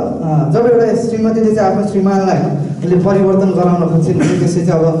 जब एउटा श्रीमतीले चाहिँ आफ्नो श्रीमानलाई उसले परिवर्तन गराउन खोज्छिन् भने त्यसै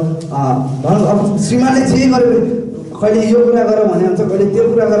चाहिँ अब श्रीमानले जे गर्यो कहिले यो कुरा गर भने हुन्छ, कहिले त्यो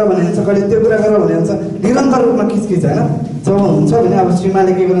कुरा गर भने हुन्छ, कहिले त्यो कुरा गर भने हुन्छ, निरन्तर रूपमा किचकिच होइन। जब हुन्छ भने अब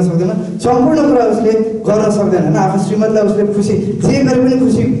श्रीमानले के गर्न सक्दैन, सम्पूर्ण कुरा उसले गर्न सक्दैन होइन। आफ्नो श्रीमतीलाई उसले खुसी जे गरे पनि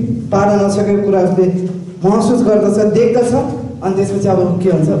खुसी पार्न नसकेको कुरा उसले महसुस गर्दछ, देख्दछ। अनि त्यसपछि अब के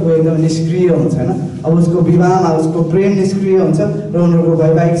हुन्छ, ऊ एकदम निष्क्रिय हुन्छ होइन। अब उसको विवाहमा उसको प्रेम निष्क्रिय हुन्छ र उनीहरूको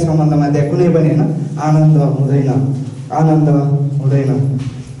वैवाहिक सम्बन्धमा त्यहाँ कुनै पनि होइन आनन्द हुँदैन।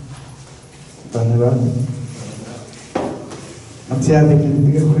 धन्यवाद। चिया देख्ने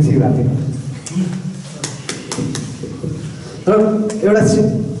बित्तिकै खुसी भएको थियो। र एउटा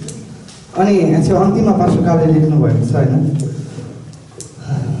अनि अन्तिममा पास्टरले लेख्नु भएको छ होइन,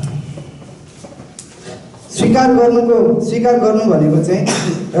 स्वीकार गर्नु भनेको चाहिँ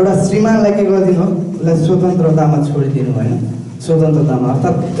एउटा श्रीमानलाई के गरिदिनु हो, उसलाई स्वतन्त्रतामा छोडिदिनु होइन। स्वतन्त्रतामा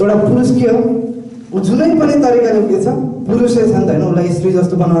अर्थात् एउटा पुरुष के हो, ऊ जुनै पनि तरिकाले के छ, पुरुषै छ नि त होइन, उसलाई स्त्री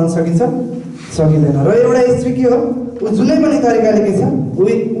जस्तो बनाउन सकिन्छ सकिँदैन। र एउटा स्त्री के हो, ऊ जुनै पनि तरिकाले के छ,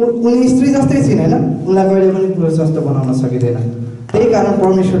 उनी स्त्री जस्तै छिन् होइन, उनलाई कहिले पनि पुरुष जस्तो बनाउन सकिँदैन। त्यही कारण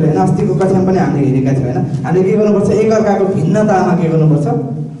परमेश्वरले होइन अस्तिको कथामा पनि हामीले हेरेका थियौँ होइन, हामीले के गर्नुपर्छ, एकअर्काको भिन्नतामा के गर्नुपर्छ,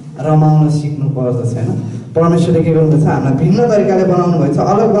 रमाउन सिक्नु पर्दछ होइन। परमेश्वरले के गर्नुपर्छ, हामीलाई भिन्न तरिकाले बनाउनु भएको छ,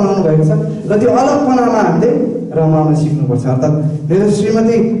 अलग बनाउनु भएको छ, र त्यो अलगपनामा हामीले रमाउन सिक्नुपर्छ। अर्थात् मेरो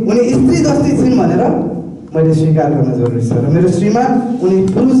श्रीमती उनी स्त्री जस्तै छिन् भनेर मैले स्वीकार गर्न जरुरी छ, र मेरो श्रीमान उनी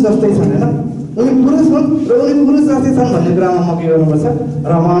पुरुष जस्तै छन् होइन, उनी पुरुष हुन् र उनी पुरुष जस्तै छन् भन्ने कुरामा म के गर्नुपर्छ,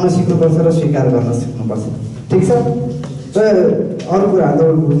 रमाउन सिक्नुपर्छ र स्वीकार गर्न सिक्नुपर्छ। ठिक छ। र अरू कुराहरू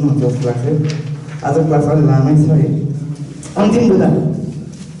त बुझ्नुहुन्छ जस्तो लाग्छ। आज क्लास अलिक लामै छ है। अन्तिम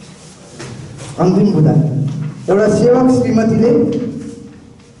बुधा एउटा सेवक श्रीमतीले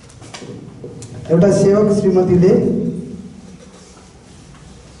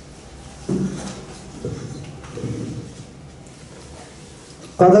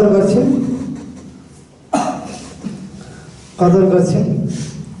कदर गर्छिन्।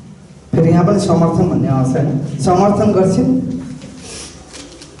 फेरि यहाँ पनि समर्थन भन्ने आउँछ होइन, समर्थन गर्छिन्,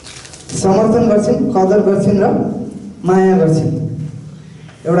 कदर गर्छिन् र माया गर्छिन्।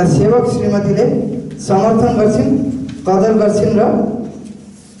 एउटा सेवक श्रीमतीले समर्थन गर्छिन्, कदर गर्छिन् र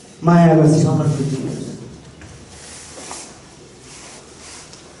माया गर्छिन्।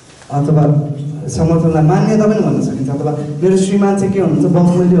 अथवा समर्थनलाई मान्यता पनि भन्न सकिन्छ। अथवा मेरो श्रीमान चाहिँ के हुनुहुन्छ,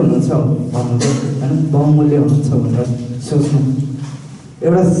 बहुमूल्य हुनुहुन्छ भन्नुहुन्छ होइन, बहुमूल्य हुनुहुन्छ भनेर सोच्नु।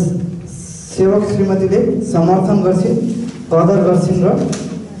 एउटा सेवक श्रीमतीले समर्थन गर्छिन्, कदर गर्छिन् र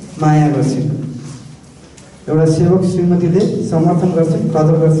माया गर्छिन्। एउटा सेवक श्रीमतीले समर्थन गर्छिन्,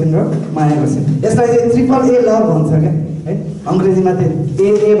 कदर गर्छिन् र माया गर्छिन्। यसलाई चाहिँ ट्रिपल ए लभ भन्छ क्या है, अङ्ग्रेजीमा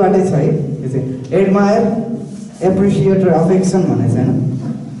त्यो एबाटै छ है, यो चाहिँ एडमायर, एप्रिसिएट र अफेक्सन भनेको छ होइन।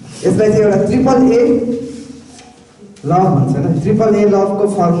 यसलाई चाहिँ एउटा ट्रिपल ए लभ भन्छ होइन। ट्रिपल ए लभको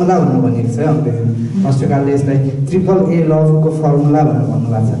फर्मुला भनेर भनिएको छ है अङ्ग्रेजीमा। पुस्तकालले यसलाई ट्रिपल ए लभको फर्मुला भनेर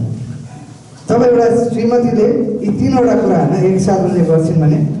भन्नुभएको छ। जब एउटा श्रीमतीले यी तीनवटा कुरा होइन एकसाथ उनले गर्छिन्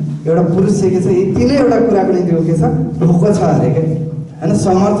भने एउटा पुरुष चाहिँ के छ, यी तीनैवटा कुराको निम्ति के छ, भोको छ अरे क्या होइन।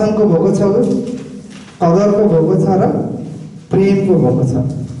 समर्थनको भोको छ, कदरको भोको छ र प्रेमको भोको छ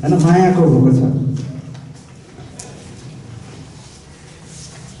होइन, मायाको भोको छ।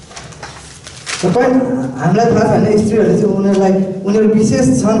 हामीलाई थाहा छ होइन, स्त्रीहरूले चाहिँ उनीहरू विशेष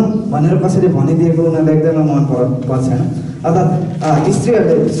छन् भनेर कसैले भनिदिएको उनीहरूलाई एकदमै मन पर्छ होइन। अर्थात्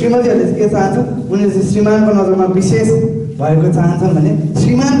स्त्रीहरूले श्रीमतीहरूले के चाहन्छ, उनीहरू चाहिँ श्रीमानको नजरमा विशेष भएको चाहन्छन् भने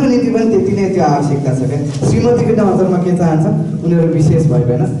श्रीमानको निम्ति पनि त्यति नै त्यो आवश्यकता छ क्या। श्रीमतीको नजरमा के चाहन्छ, उनीहरू विशेष भएको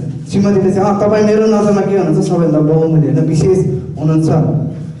होइन। श्रीमतीले चाहिँ तपाईँ मेरो नजरमा के हुनुहुन्छ सबैभन्दा बहुमूल्य होइन विशेष हुनुहुन्छ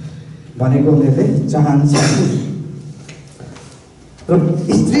भनेको उनीहरूले चाहन्छ। र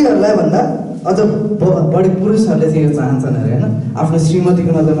स्त्रीहरूलाई भन्दा अझ बढी पुरुषहरूले चाहिँ यो चाहन्छन् अरे होइन, आफ्नो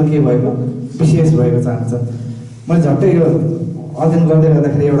श्रीमतीको नजरमा के भएको विशेष भएको चाहन्छ। मैले झट्टै यो अध्ययन गर्दै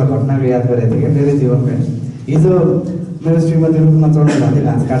गर्दाखेरि एउटा घटनाको याद गरेको थिएँ क्या मेरै जीवनको होइन। हिजो मेरो श्रीमती रुखमा चढ्नु जाँदै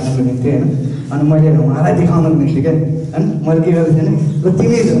घाँस काट्नको निम्ति होइन, अनि मैले उहाँलाई देखाउनको निम्ति क्या होइन मैले के गरेको थिएँ भने ल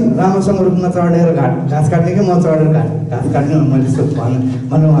तिमी राम्रोसँग रुखमा चढेर घाँस काट्ने कि म चढेर घाँस काट्ने मैले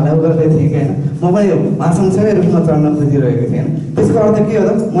भनेर उहाँलाई उ गर्दै थिएँ कि होइन। म पनि उहाँसँगसँगै रुखमा चढ्न खोजिरहेको थिएँ होइन। त्यसको अर्थ के हो त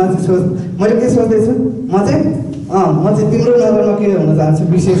मैले के सोच्दैछु म चाहिँ तिम्रो नजरमा के हुन चाहन्छु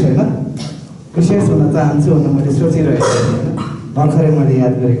विशेष होइन, विशेष हुन चाहन्छु भनेर मैले सोचिरहेको थिएँ होइन। भर्खरै मैले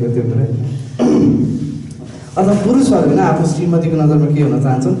याद गरेको त्यो कुरा। अथवा पुरुषहरू होइन आफ्नो श्रीमतीको नजरमा के हुन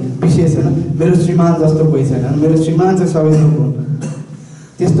चाहन्छन् विशेष होइन, मेरो श्रीमान जस्तो कोही छैन, मेरो श्रीमान चाहिँ सबै हुन्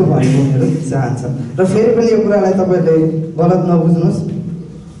त्यस्तो भएको उनीहरू चाहन्छ। र फेरि पनि यो कुरालाई तपाईँहरूले गलत नबुझ्नुहोस्,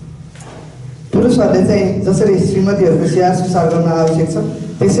 पुरुषहरूले चाहिँ जसरी श्रीमतीहरूको स्याहार सुसार गर्न आवश्यक छ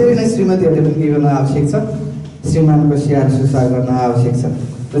त्यसरी नै श्रीमतीहरूले पनि के गर्न आवश्यक छ, श्रीमानको स्याहार सुसार गर्न आवश्यक छ।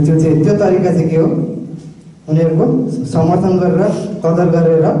 र त्यो तरिका चाहिँ के हो, उनीहरूको समर्थन गरेर कदर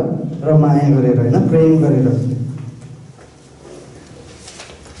गरेर र माया गरेर होइन, प्रेम गरेर।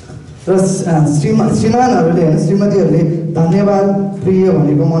 र श्रीमानहरूले होइन श्रीमतीहरूले धन्यवाद प्रिय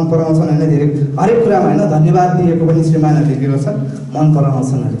भनेको मन पराउँछन् होइन, धेरै हरेक कुरामा होइन धन्यवाद दिएको पनि श्रीमानहरूले के गर्छन् मन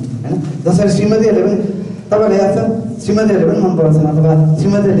पराउँछन् अरे होइन। जसरी श्रीमतीहरूले पनि तपाईँहरूलाई याद छ श्रीमतीहरूले पनि मन पराउँछन्, अथवा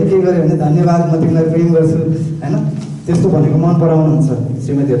श्रीमतीहरूले के गर्यो भने धन्यवाद म तिमीलाई प्रेम गर्छु होइन त्यस्तो भनेको मन पराउनुहुन्छ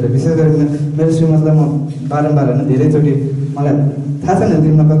श्रीमतीहरूले। विशेष गरी मेरो श्रीमतीलाई म बारम्बार होइन धेरैचोटि मलाई थाहा छैन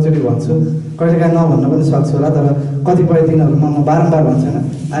दिनमा कतिचोटि भन्छु, कहिलेकाहीँ नभन्न पनि सक्छु होला, तर कतिपय दिनहरूमा म बारम्बार भन्छु होइन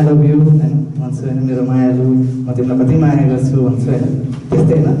आई लभ यु होइन भन्छु होइन, मेरो मायालु म तिमीलाई कति माया गर्छु भन्छु होइन।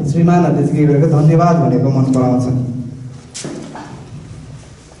 त्यस्तै होइन श्रीमानहरूले चाहिँ के गरेको धन्यवाद भनेको मन पराउँछन्।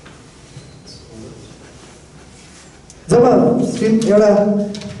 जब एउटा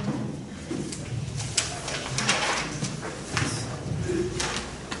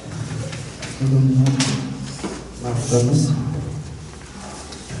माफ गर्नुहोस्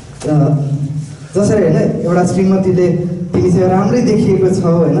जसरी होइन एउटा श्रीमतीले तिमी चाहिँ राम्रै देखिएको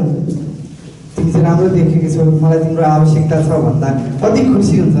छौ होइन, तिमी चाहिँ राम्रो देखिएको छौ मलाई तिम्रो आवश्यकता छ भन्दा कति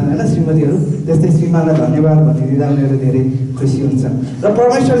खुसी हुन्छन् होइन श्रीमतीहरू, त्यस्तै श्रीमानलाई धन्यवाद भनिदिँदा उनीहरू धेरै खुसी हुन्छन्। र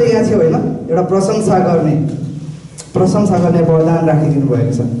परमेश्वरले यहाँ चाहिँ होइन एउटा प्रशंसा गर्ने वरदान राखिदिनु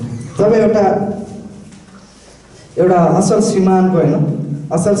भएको छ। जब एउटा असल श्रीमानको होइन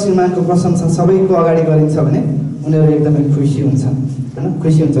असल श्रीमानको प्रशंसा सबैको अगाडि गरिन्छ भने उनीहरू एकदमै खुसी हुन्छन् होइन,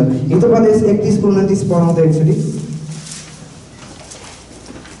 खुसी हुन्छन्। हितोपदेश 31:29 पढाउँदा एकचोटि।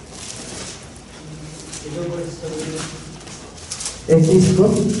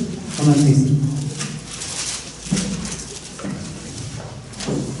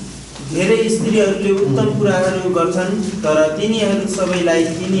 धेरै स्त्रीहरूले उत्तम कुराहरू गर्छन् तर तिनीहरू सबैलाई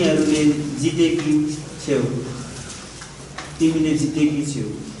तिमीले जितेकी छेउ।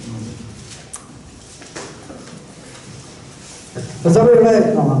 जब एउटा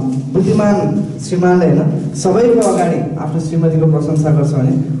बुद्धिमान श्रीमानले होइन सबैको अगाडि आफ्नो श्रीमतीको प्रशंसा गर्छ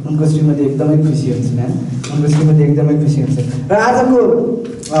भने उनको श्रीमती एकदमै खुसी हुन्छन् होइन, उनको श्रीमती एकदमै खुसी हुन्छ। र आजको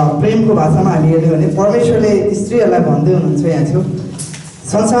प्रेमको भाषामा हामी हेर्ने भने परमेश्वरले स्त्रीहरूलाई भन्दै हुनुहुन्छ यहाँ छेउ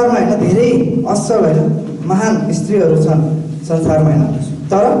संसारमा होइन धेरै असल होइन महान स्त्रीहरू छन् संसारमा होइन,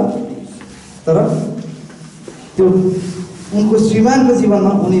 तर त्यो उनको श्रीमानको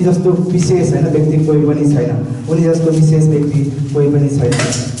जीवनमा उनी जस्तो विशेष होइन व्यक्ति कोही पनि छैन, उनी जस्तो विशेष व्यक्ति कोही पनि छैन।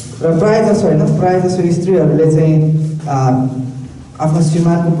 र प्रायःजसो होइन प्रायःजसो स्त्रीहरूले चाहिँ आफ्नो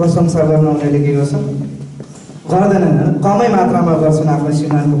श्रीमानको प्रशंसा गर्न उनीहरूले के गर्छन् गर्दैनन् होइन, कमै मात्रामा गर्छन् आफ्नो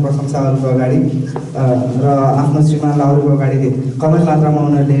श्रीमानको प्रशंसा अरूको अगाडि र आफ्नो श्रीमानलाई अरूको अगाडि कमै मात्रामा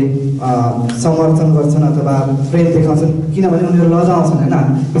उनीहरूले समर्थन गर्छन् अथवा प्रेम देखाउँछन्, किनभने उनीहरू लजाउँछन् होइन।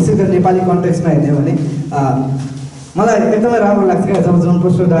 विशेष गरी नेपाली कन्टेक्स्टमा हेर्ने भने मलाई एकदमै राम्रो लाग्छ क्या जब जोन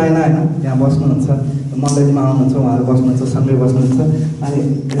पोस्टर डायना होइन यहाँ बस्नुहुन्छ मन्डलीमा आउनुहुन्छ, उहाँहरू बस्नुहुन्छ सँगै बस्नुहुन्छ, अनि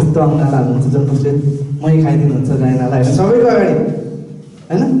यस्तो आउनालाई हुनुहुन्छ जोन पोस्टर मै खाइदिनुहुन्छ डायनालाई होइन सबैको अगाडि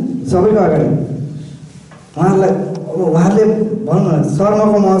होइन, सबैको अगाडि उहाँहरूले भन्नु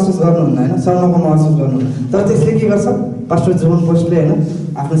शर्मको महसुस गर्नुहुन्न होइन, शर्मको महसुस गर्नुहुन्न। तर त्यसले के गर्छ पास्टर जोन पोस्टले होइन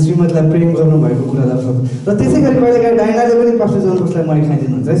आफ्नो श्रीमतीलाई प्रेम गर्नुभएको कुरा दर्शाउँछ। र त्यसै गरी कहिलेकाहीँ डाइनाले पनि पास्टर जोन पोस्टलाई मरि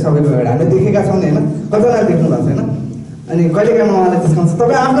खाइदिनुहुन्छ है सबैको अगाडि, हामीले देखेका छौँ नि होइन, कतिजना देख्नु भएको छैन। अनि कहिलेकाहीँ म उहाँलाई त्यसकाउँछु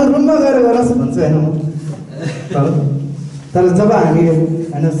तपाईँ आफ्नो रुममा गएर गर्नुहोस् भन्छु होइन म, तर जब हामी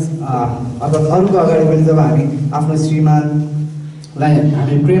होइन अथवा अरूको अगाडि पनि जब हामी आफ्नो श्रीमान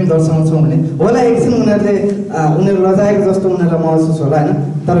हामी प्रेम दर्शाउँछौँ भने होला एकछिन उनीहरू लजाएको जस्तो उनीहरूलाई महसुस होला होइन,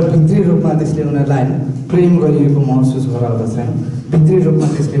 तर भित्री रूपमा त्यसले उनीहरूलाई होइन प्रेम गरिएको महसुस गराउँदछ होइन, भित्री रूपमा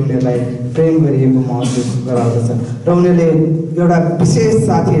त्यसले उनीहरूलाई प्रेम गरिएको महसुस गराउँदछ र उनीहरूले एउटा विशेष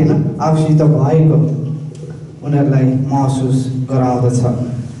साथी होइन आफूसित भएको उनीहरूलाई महसुस गराउँदछ।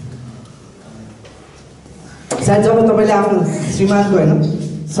 सायद जब तपाईँले आफ्नो श्रीमानको होइन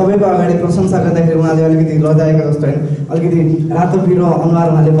सबैको अगाडि प्रशंसा गर्दाखेरि उहाँले अलिकति लजाएको जस्तो होइन अलिकति रातो पिरो अनुहार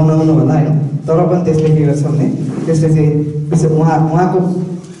उहाँले बनाउनु होला होइन, तर पनि त्यसले के गर्छ भने त्यसले चाहिँ उहाँको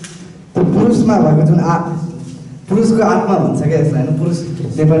त्यो पुरुषमा भएको जुन पुरुषको आत्मा भन्छ क्या यसलाई होइन, पुरुष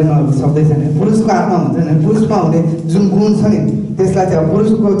नेपालीमा शब्दै छैन, पुरुषको आत्मा भन्छ नि, पुरुषमा हुने जुन गुण छ नि त्यसलाई चाहिँ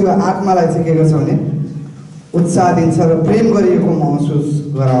पुरुषको त्यो आत्मालाई चाहिँ के गर्छ भने उत्साह दिन्छ र प्रेम गरिएको महसुस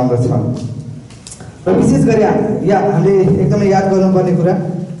गराउँदछ। र विशेष गरी हामीले एकदमै याद गर्नुपर्ने कुरा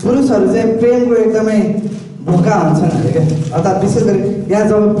पुरुषहरू चाहिँ प्रेमको एकदमै भोका हुन्छन् अरे क्या, अर्थात् विशेष गरी यहाँ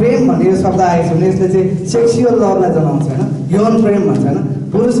जब प्रेम भन्ने यो शब्द आएको छ भने यसले चाहिँ सेक्सुअल लभलाई जनाउँछ होइन, यौन प्रेम भन्छ होइन,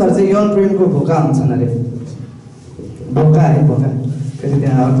 पुरुषहरू चाहिँ यौन प्रेमको भोका हुन्छन् अरे, भोका है भोका, फेरि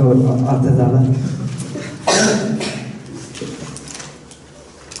त्यहाँ अर्को अर्थ जाला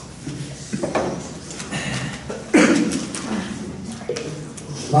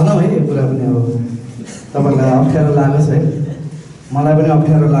भनौँ है यो कुरा पनि अब तपाईँलाई अप्ठ्यारो लागोस् है, मलाई पनि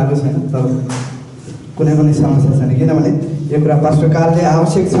अप्ठ्यारो लागोस् होइन, तर कुनै पनि समस्या छैन, किनभने यो कुरा पास्टरकारले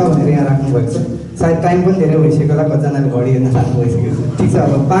आवश्यक छ भनेर यहाँ राख्नुभएको छ। सायद टाइम पनि धेरै भइसक्यो होला, कतिजनाले घडी हेर्न थाल्नु भइसक्यो, ठिक छ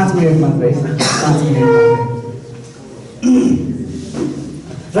अब 5 मिनट मात्रै, 5 मिनट मात्रै।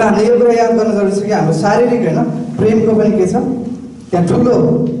 र हामीले यो कुरा याद गर्नु जरुरी छ कि हाम्रो शारीरिक होइन प्रेमको पनि के छ त्यहाँ ठुलो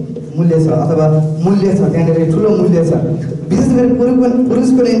मूल्य छ अथवा मूल्य छ, त्यहाँनिर ठुलो मूल्य छ। विशेष गरी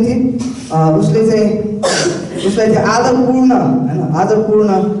पुरुषको निम्ति उसलाई चाहिँ आदरपूर्ण होइन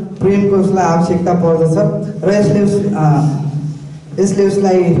आदरपूर्ण प्रेमको उसलाई आवश्यकता पर्दछ र यसले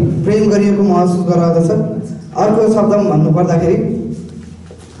उसलाई प्रेम गरिएको महसुस गराउँदछ। अर्को शब्दमा भन्नुपर्दाखेरि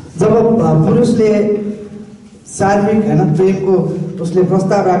जब पुरुषले शारीरिक होइन प्रेमको उसले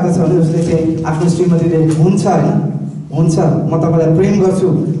प्रस्ताव राख्दछ भने उसले चाहिँ आफ्नो श्रीमतीले हुन्छ होइन हुन्छ म तपाईँलाई प्रेम गर्छु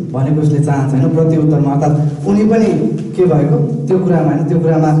भनेको उसले चाहन्छ होइन, प्रत्युत्तरमा अर्थात् उनी पनि के भएको त्यो कुरामा होइन त्यो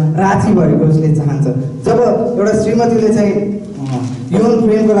कुरामा राजी भएको उसले चाहन्छ। जब एउटा श्रीमतीले चाहिँ यौन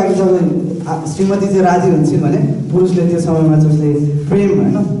प्रेमको लागि जब श्रीमती चाहिँ राजी हुन्छन् भने पुरुषले त्यो समयमा चाहिँ उसले प्रेम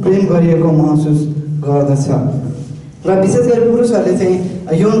होइन प्रेम गरिएको महसुस गर्दछ। र विशेष गरी पुरुषहरूले चाहिँ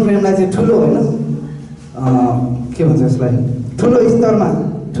यौन प्रेमलाई चाहिँ ठुलो होइन के भन्छ यसलाई ठुलो स्तरमा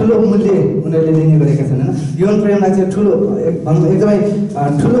ठुलो मूल्य उनीहरूले लिने गरेका छन् होइन, यौन प्रेमलाई चाहिँ ठुलो भनौँ एकदमै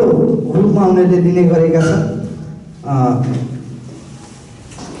ठुलो रूपमा उनीहरूले लिने गरेका छन्।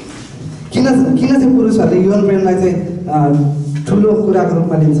 किन चाहिँ पुरुषहरूले यौन प्रेमलाई चाहिँ ठुलो कुराको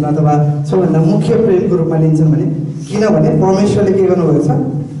रूपमा लिन्छन् अथवा सबभन्दा मुख्य प्रेमको रूपमा लिन्छन् भने किनभने परमेश्वरले के गर्नुभएको छ,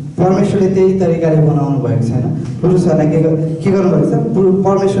 परमेश्वरले त्यही तरिकाले बनाउनु भएको छैन। पुरुषहरूलाई के गर्नुभएको छ,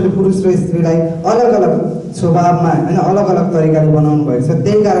 परमेश्वरले पुरुष र स्त्रीलाई अलग अलग स्वभावमा होइन अलग अलग तरिकाले बनाउनु भएको छ।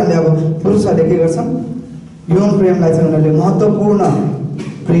 त्यही कारणले अब पुरुषहरूले के गर्छन् यौन प्रेमलाई चाहिँ उनीहरूले महत्त्वपूर्ण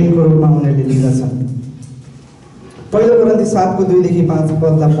प्रेमको रूपमा उनीहरूले लिँदछन्। पहिलो कोरिन्थी 7:2-5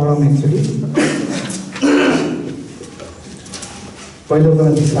 पदलाई पढौँ एकचोटि। पहिलो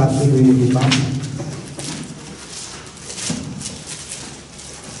कोरिन्थी 7:2-5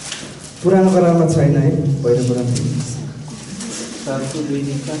 पुरानो करारमा छैन है, पहिलो कोरिन्थी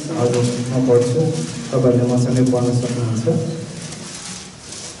 7:2-5 हजुर म पढ्छु, तपाईँहरूले मसँगै पढ्न सक्नुहुन्छ।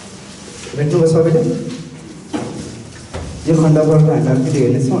 लेख्नुभयो सबैले? यो खण्डबाट हामी अलिकति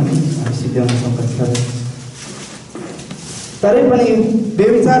हेर्नेछौँ अनि हामी सिद्ध्याउनेछौँ कक्षालाई। तरै पनि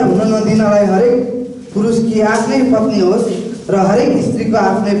व्यभिचार हुन नदिनलाई हरेक पुरुषकी आफ्नै पत्नी होस् र हरेक स्त्रीको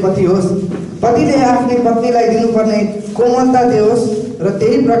आफ्नै पति होस्। पतिले आफ्नै पत्नीलाई दिनुपर्ने कोमलता दियोस् र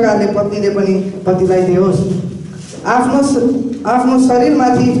त्यही प्रकारले पत्नीले पनि पतिलाई दियोस्। आफ्नो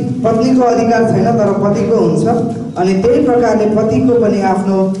शरीरमाथि पत्नीको अधिकार छैन तर पतिको हुन्छ, अनि त्यही प्रकारले पतिको पनि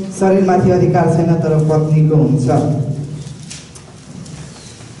आफ्नो शरीरमाथि अधिकार छैन तर पत्नीको हुन्छ।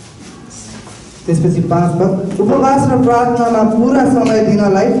 त्यसपछि 5 पद, उपवास र प्रार्थनामा पुरा समय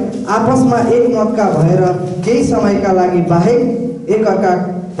दिनलाई आपसमा एकमतका भएर केही समयका लागि बाहेक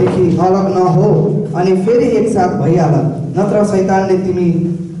एकअर्कादेखि अलग नहो अनि फेरि एकसाथ भइहाल, नत्र शैतानले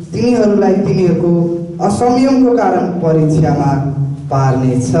तिनीहरूलाई तिनीहरूको असंयमको कारण परीक्षामा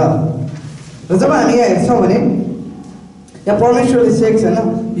पार्नेछ। र जब हामी यहाँ हेर्छौँ भने यहाँ परमेश्वरले सेक्स होइन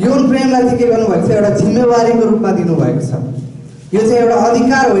यौन प्रेमलाई चाहिँ के गर्नुभएको छ, एउटा जिम्मेवारीको रूपमा दिनुभएको छ। यो चाहिँ एउटा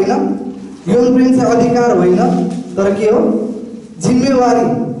अधिकार होइन, यौन प्रेम चाहिँ अधिकार होइन तर के हो जिम्मेवारी,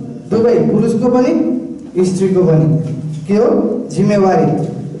 दुवै पुरुषको पनि स्त्रीको पनि के हो जिम्मेवारी।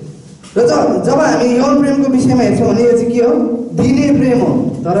 र जब हामी यौन प्रेमको विषयमा हेर्छौँ भने यो चाहिँ के हो? दिने प्रेम हो,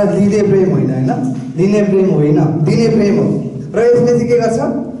 तर लिने प्रेम होइन। होइन, लिने प्रेम होइन, दिने प्रेम हो। र यसले चाहिँ के गर्छ?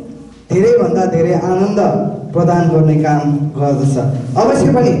 धेरैभन्दा धेरै आनन्द प्रदान गर्ने काम गर्दछ। अवश्य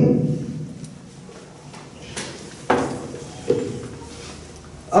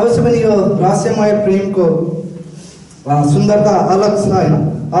पनि यो रहस्यमय प्रेमको सुन्दरता अलग छ। होइन,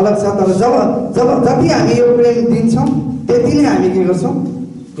 अलग छ। तर जब जति हामी यो प्रेम दिन्छौँ त्यति नै हामी के गर्छौँ?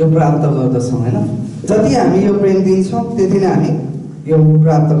 यो प्राप्त गर्दछौँ। होइन, जति हामी यो प्रेम दिन्छौँ त्यति नै हामी यो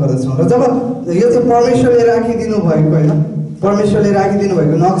प्राप्त गर्दछौँ। र जब यो चाहिँ परमेश्वरले राखिदिनु भएको, होइन, परमेश्वरले राखिदिनु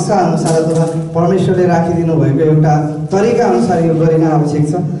भएको नक्सा अनुसार अथवा परमेश्वरले राखिदिनु भएको एउटा तरिका अनुसार यो गरिन आवश्यक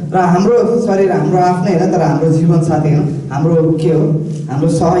छ। र हाम्रो शरीर हाम्रो आफ्नै होइन, तर हाम्रो जीवनसाथी होइन, हाम्रो के हो? हाम्रो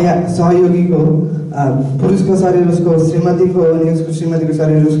सहयोगीको पुरुषको शरीर उसको श्रीमतीको हो अनि उसको श्रीमतीको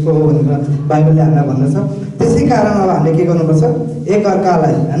शरीर उसको हो भनेर बाइबलले हामीलाई भन्दछ। त्यसै कारण अब हामीले के गर्नुपर्छ?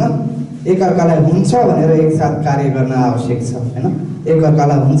 एकअर्कालाई, होइन, एकअर्कालाई हुन्छ भनेर एकसाथ कार्य गर्न आवश्यक छ। होइन,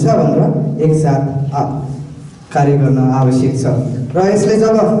 एकअर्कालाई हुन्छ भनेर एकसाथ कार्य गर्न आवश्यक छ। र यसले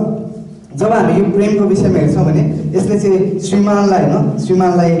जब हामी यो प्रेमको विषयमा हेर्छौँ भने यसले चाहिँ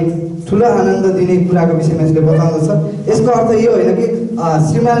श्रीमानलाई ठुलो आनन्द दिने कुराको विषयमा यसले बताउँदछ। यसको अर्थ यो होइन कि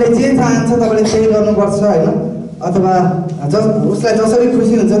श्रीमानले जे चाहन्छ तपाईँले त्यही गर्नुपर्छ, होइन, अथवा उसलाई जसरी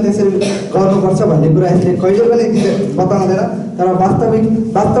खुसी हुन्छ त्यसरी गर्नुपर्छ भन्ने कुरा यसले कहिले पनि बताउँदैन। तर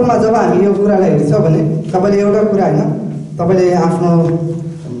वास्तवमा जब हामी यो कुरालाई हेर्छौँ भने तपाईँले एउटा कुरा, होइन, तपाईँले आफ्नो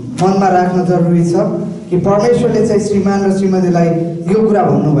मनमा राख्न जरुरी छ कि परमेश्वरले चाहिँ श्रीमान र श्रीमतीलाई यो कुरा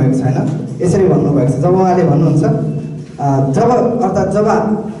भन्नुभएको छ। होइन, यसरी भन्नुभएको छ। जब उहाँले भन्नुहुन्छ जब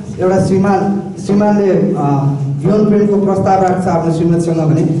एउटा श्रीमानले यौन प्रेमको प्रस्ताव राख्छ आफ्नो श्रीमतीसँग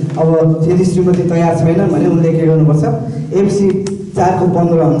भने अब यदि श्रीमती तयार छैन भने उनले के गर्नुपर्छ? एफसी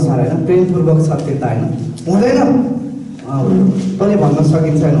 4:15 अनुसार, होइन, प्रेमपूर्वक सत्यता, होइन, हुँदैन पनि भन्न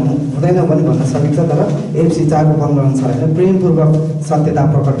सकिन्छ, हुँदैन पनि भन्न सकिन्छ, तर एफसी 4:15 अनुसार, होइन, प्रेमपूर्वक सत्यता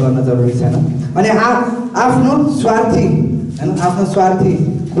प्रकट गर्न जरुरी छैन। अनि आफ्नो स्वार्थी, होइन, आफ्नो स्वार्थी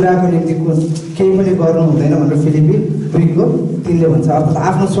कुराको निम्ति केही पनि गर्नु हुँदैन भनेर फिलिपी 2:3ले भन्छ। अर्थात्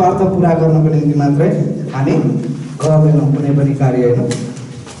आफ्नो स्वार्थ पुरा गर्नको निम्ति मात्रै हामी गर्दैनौँ कुनै पनि कार्य। होइन,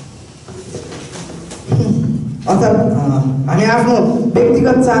 अर्थात् हामी आफ्नो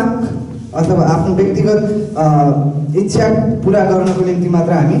व्यक्तिगत चाख अथवा आफ्नो व्यक्तिगत इच्छा पुरा गर्नको निम्ति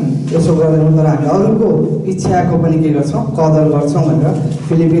मात्र हामी यसो गर्दैनौँ, तर हामी अरूको इच्छाको पनि के गर्छौँ? कदर गर्छौँ भनेर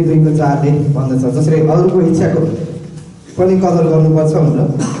फिलिपी 2:4ले भन्दछ। जसरी अरूको इच्छाको पनि कदर गर्नुपर्छ भनेर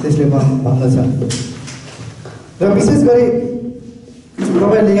त्यसले भन्दछ। र विशेष गरी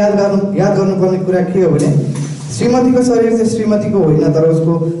तपाईँले याद गर्नुपर्ने कुरा के हो भने श्रीमतीको शरीर चाहिँ श्रीमतीको होइन, तर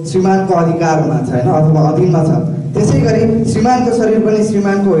उसको श्रीमानको अधिकारमा छ, होइन, अथवा अधीनमा छ। त्यसै गरी श्रीमानको शरीर पनि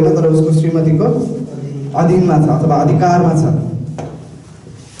श्रीमानको होइन, तर उसको श्रीमतीको अधीनमा छ अथवा अधिकारमा छ।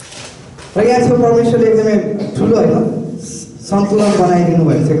 र यहाँ चाहिँ परमेश्वरले एकदमै ठुलो, होइन, सन्तुलन बनाइदिनु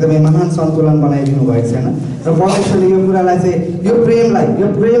भएको छ, एकदमै महान सन्तुलन बनाइदिनु भएको छ। होइन, र परमेश्वरले यो कुरालाई चाहिँ यो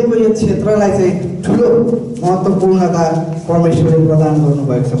प्रेमको यो क्षेत्रलाई चाहिँ ठुलो महत्त्वपूर्णता परमेश्वरले प्रदान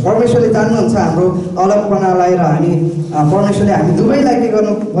गर्नुभएको छ। परमेश्वरले जान्नुहुन्छ हाम्रो अलगपनालाई र परमेश्वरले हामी दुवैलाई के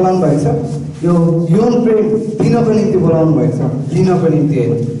गर्नु बोलाउनु भएको छ? यो यौन प्रेम दिनको निम्ति बोलाउनु भएको छ, दिनको निम्ति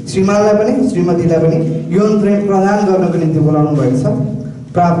होइन। श्रीमानलाई पनि श्रीमतीलाई पनि यौन प्रेम प्रदान गर्नको निम्ति बोलाउनु भएको छ,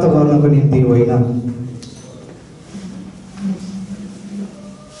 प्राप्त गर्नको निम्ति होइन।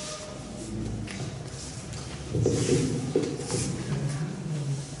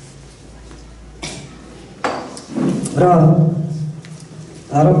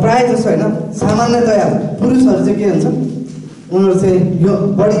 र प्रायः जसो, होइन, सामान्यतया पुरुषहरू चाहिँ के हुन्छ? उनीहरू चाहिँ यो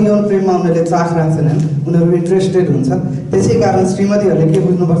बढी यौन प्रेममा उनीहरूले चाख राख्छन्, होइन, उनीहरू इन्ट्रेस्टेड हुन्छ। त्यसै कारण श्रीमतीहरूले के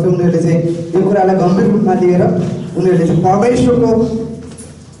बुझ्नुपर्छ? उनीहरूले चाहिँ यो कुरालाई गम्भीर रूपमा लिएर उनीहरूले चाहिँ परमेश्वरको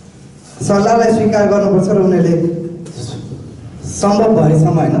सल्लाहलाई स्वीकार गर्नुपर्छ र उनीहरूले सम्भव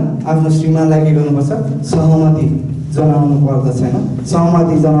भएसम्म, होइन, आफ्नो श्रीमानलाई के गर्नुपर्छ? सहमति जनाउनु पर्दछ, होइन,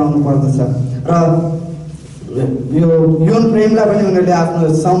 सहमति जनाउनु पर्दछ। र यो यौन प्रेमलाई पनि उनीहरूले आफ्नो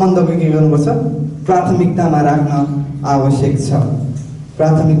सम्बन्धको के गर्नुपर्छ? प्राथमिकतामा राख्न आवश्यक छ,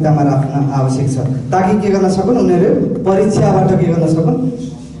 प्राथमिकतामा राख्न आवश्यक छ, ताकि के गर्न सकुन्? उनीहरू परीक्षाबाट के गर्न सकुन्?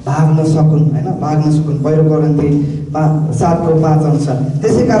 भाग्न सकुन्, होइन, भाग्न सकुन्। 1 कोरिन्थी 7:5 अनुसार।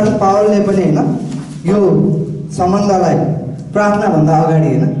 त्यसै कारण पावलले पनि, होइन, यो सम्बन्धलाई प्रार्थनाभन्दा अगाडि,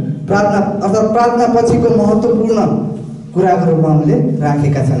 होइन, प्रार्थना अर्थात् प्रार्थना पछिको महत्त्वपूर्ण कुराको रूपमा उनले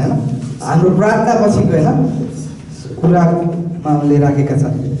राखेका छन्। होइन, हाम्रो प्रार्थना पछिको, होइन, कुरामा उनले राखेका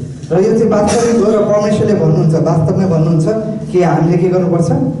छन्। र यो चाहिँ वास्तविक हो र परमेश्वरले भन्नुहुन्छ, वास्तवमै भन्नुहुन्छ कि हामीले के गर्नुपर्छ?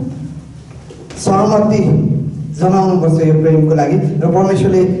 सहमति जनाउनुपर्छ यो प्रेमको लागि। र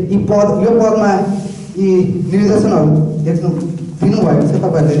परमेश्वरले यो पदमा यी निर्देशनहरू देख्नु दिनुभएको छ,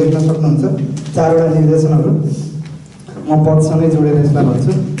 तपाईँहरूले देख्न सक्नुहुन्छ 4वटा निर्देशनहरू। म पदसँगै जोडेर यसलाई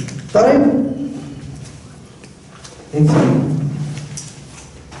भन्छु। तरै एकछिन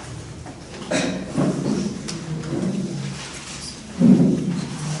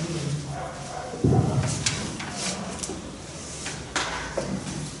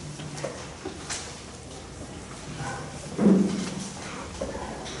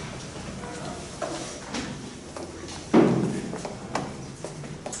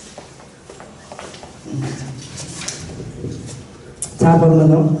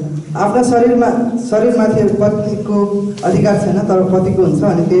आफ्नो शरीरमाथि पत्नीको अधिकार छैन, तर पतिको हुन्छ।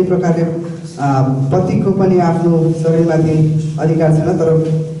 अनि त्यही प्रकारले पतिको पनि आफ्नो शरीरमाथि अधिकार छैन, तर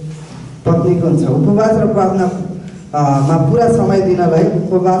पत्नीको हुन्छ। उपवास र प्रार्थनामा पुरा समय दिनलाई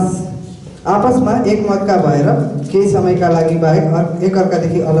उपवास आपसमा एकमतका भएर केही समयका लागि बाहेक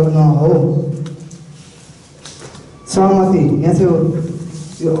एकअर्कादेखि अलग नहो। सहमति यहाँ चाहिँ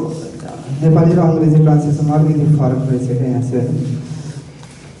यो नेपाली र अङ्ग्रेजी ट्रान्सलेसनमा अलिकति फरक रहेछ क्या यहाँ चाहिँ।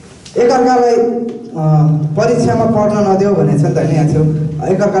 एकअर्कालाई परीक्षामा पढ्न नदेऊ भनेको छ नि त होइन, यहाँ छेउ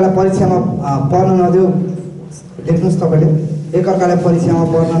एकअर्कालाई परीक्षामा पढ्न नदेऊ लेख्नुहोस् तपाईँले, एकअर्कालाई परीक्षामा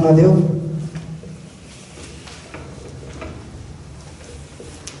पढ्न नदेऊ।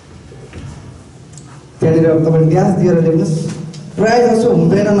 त्यहाँनिर तपाईँले व्यास दिएर लेख्नुहोस्, प्रायः जसो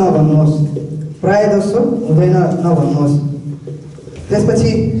हुँदैन नभन्नुहोस्, प्रायः जसो हुँदैन नभन्नुहोस्।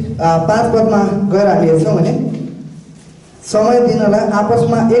 त्यसपछि 5 पदमा गएर हामी हेर्छौँ भने समय दिनलाई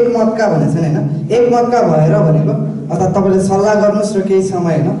आपसमा एकमतका भनेको छ नि होइन, एकमतका भएर भनेको अर्थात् तपाईँले सल्लाह गर्नुहोस् र केही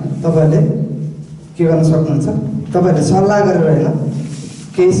समय होइन तपाईँहरूले के गर्न सक्नुहुन्छ, तपाईँहरूले सल्लाह गरेर होइन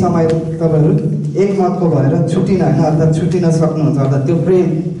केही समय तपाईँहरू एकमतको भएर छुट्टिन होइन, अर्थात् छुट्टिन सक्नुहुन्छ, अर्थात् त्यो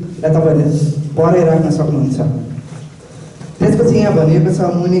प्रेमलाई तपाईँहरूले पढाइ राख्न सक्नुहुन्छ। त्यसपछि यहाँ भनिएको छ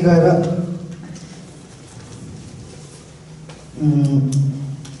मुनि गएर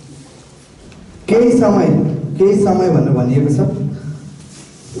केही समय भनेर भनिएको छ।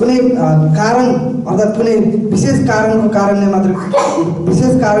 कुनै कारण अर्थात् कुनै विशेष कारणको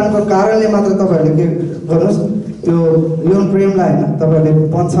कारणले मात्र तपाईँहरूले के गर्नुहोस्, त्यो यौन प्रेमलाई होइन तपाईँहरूले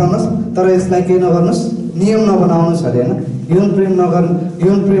पन्छाउनुहोस्, तर यसलाई के नगर्नुहोस्, नियम नबनाउनुहोस् अरे होइन। यौन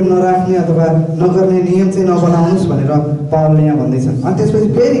प्रेम नराख्ने अथवा नगर्ने नियम चाहिँ नबनाउनुहोस् भनेर पावलले यहाँ भन्दैछन्। अनि त्यसपछि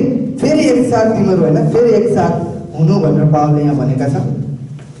फेरि एकसाथ तिमीहरू होइन, फेरि एकसाथ हुनु भनेर पावलले यहाँ भनेका छन्।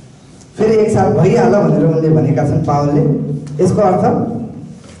 फेरि एकसाथ भइहाल भनेर उनले भनेका छन् पावलले। यसको अर्थ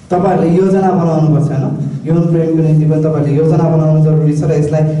तपाईँहरूले योजना बनाउनुपर्छ होइन, यौन प्रेमको निम्ति पनि तपाईँहरूले योजना बनाउनु जरुरी छ र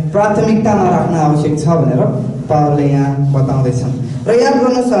यसलाई प्राथमिकतामा राख्न आवश्यक छ भनेर पावलले यहाँ बताउँदैछन्। र याद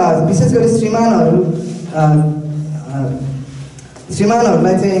गर्नुहोस्, विशेष गरी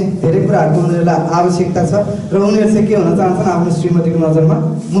श्रीमानहरूलाई चाहिँ धेरै कुराहरूको उनीहरूलाई आवश्यकता छ र उनीहरू चाहिँ के हुन चाहन्छन्, आफ्नो श्रीमतीको नजरमा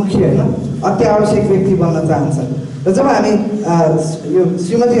मुख्य होइन, अति आवश्यक व्यक्ति बन्न चाहन्छन्। र जब हामी यो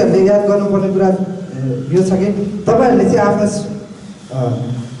श्रीमतीहरूले याद गर्नुपर्ने कुरा यो छ कि तपाईँहरूले चाहिँ आफ्नो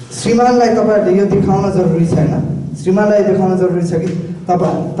श्रीमानलाई तपाईँहरूले यो देखाउन जरुरी छैन, श्रीमानलाई देखाउन जरुरी छ कि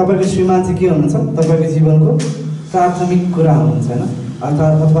तपाईँको श्रीमान चाहिँ के हुनुहुन्छ, तपाईँको जीवनको प्राथमिक कुरा हुनुहुन्छ होइन,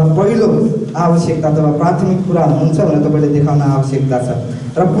 अथवा पहिलो आवश्यकता अथवा प्राथमिक कुरा हुनुहुन्छ भनेर तपाईँले देखाउन आवश्यकता छ।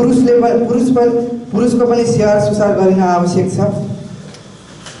 र पुरुषको पनि स्याहार सुसार गरिन आवश्यक छ।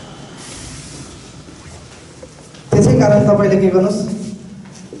 त्यसै कारण तपाईँले के गर्नुहोस्,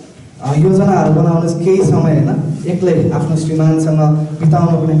 योजनाहरू बनाउनुहोस्, केही समय होइन एक्लै आफ्नो श्रीमानसँग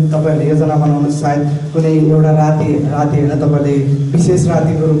बिताउनु पनि तपाईँहरूले योजना बनाउनुहोस्। सायद कुनै एउटा राति होइन, तपाईँले विशेष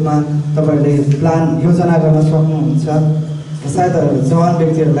रातिको रूपमा तपाईँहरूले योजना गर्न सक्नुहुन्छ। सायद जवान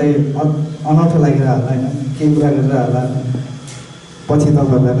व्यक्तिहरूलाई अनौठो लागिरह होला होइन, केही कुरा गरेर होला, पछि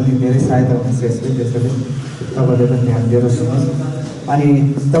तपाईँहरूलाई पनि धेरै सहायता हुनेछ यसले। त्यसैले तपाईँहरूले पनि ध्यान दिएर सुन्नुहोस्। अनि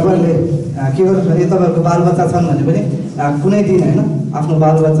तपाईँहरूले के गर्नुहोस् भने तपाईँहरूको बालबच्चा छन् भने पनि कुनै दिन होइन आफ्नो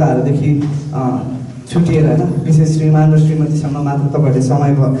बालबच्चाहरूदेखि छुटिएर होइन विशेष श्रीमान र श्रीमतीसँग मात्र तपाईँहरूले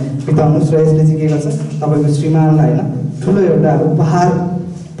समय बिताउनुहोस्। र यसले चाहिँ के गर्छ, तपाईँको श्रीमानलाई होइन ठुलो एउटा उपहार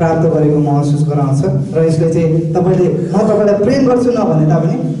प्राप्त गरेको महसुस गराउँछ। र यसले चाहिँ म तपाईँलाई प्रेम गर्छु नभने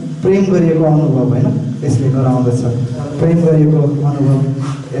तापनि प्रेम गरिएको अनुभव होइन यसले गराउँदछ, प्रेम गरिएको अनुभव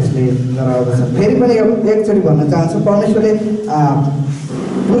यसले गराउँदछ। फेरि पनि एकचोटि भन्न चाहन्छु, परमेश्वरले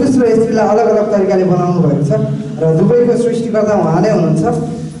पुरुष र स्त्रीलाई अलग अलग तरिकाले बनाउनु भएको छ र दुवैको सृष्टिकर्ता उहाँले हुनुहुन्छ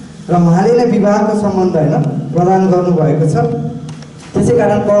र उहाँले नै विवाहको सम्बन्ध होइन प्रदान गर्नुभएको छ। त्यसै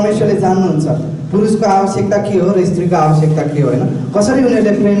कारण परमेश्वरले जान्नुहुन्छ पुरुषको आवश्यकता के हो र स्त्रीको आवश्यकता के हो होइन, कसरी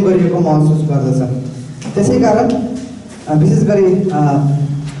उनीहरूले प्रेम गरिएको महसुस गर्दछन्। त्यसै कारण विशेष गरी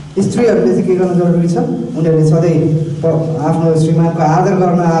स्त्रीहरूले चाहिँ के गर्न जरुरी छ, उनीहरूले सधैँ आफ्नो श्रीमानको आदर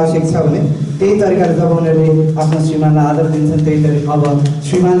गर्न आवश्यक छ भने त्यही तरिकाले जब उनीहरूले आफ्नो श्रीमानलाई आदर दिन्छन् त्यही तरिका अब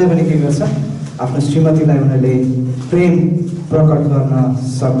श्रीमानले पनि के गर्छ, आफ्नो श्रीमतीलाई उनीहरूले प्रेम प्रकट गर्न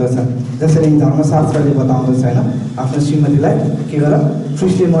सक्दछन्। जसरी धर्मशास्त्रले बताउँदछ होइन, आफ्नो श्रीमतीलाई के गर,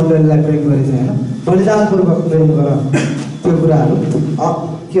 ख्रिस्टे मण्डलीलाई प्रेम गरेछ होइन, बलिदानपूर्वक प्रेम गर। त्यो कुराहरू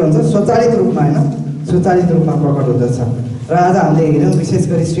के हुन्छ स्वचालित रूपमा होइन, स्वचालित रूपमा प्रकट हुँदछ। र आज हामीले हेऱ्यौँ विशेष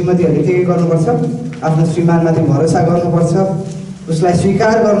गरी श्रीमतीहरूले के गर्नुपर्छ, आफ्नो श्रीमानमाथि भरोसा गर्नुपर्छ, उसलाई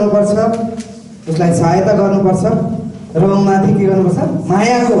स्वीकार गर्नुपर्छ, उसलाई सहायता गर्नुपर्छ र उमाथि के गर्नुपर्छ,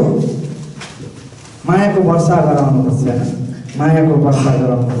 मायाको वर्षा गराउनुपर्छ होइन, मायाको वर्षा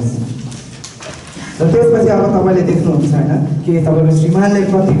गराउनुपर्छ। र त्यसपछि अब तपाईँले देख्नुहुन्छ होइन कि तपाईँको श्रीमानले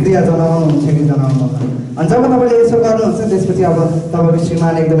प्रतिक्रिया जनाउनुहुन्छ कि जनाउनुहुन्न। अनि जब तपाईँले यसो गर्नुहुन्छ त्यसपछि अब तपाईँको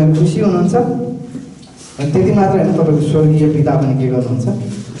श्रीमान एकदमै खुसी हुनुहुन्छ। र त्यति मात्र होइन, तपाईँको स्वर्गीय पिता पनि के गर्नुहुन्छ,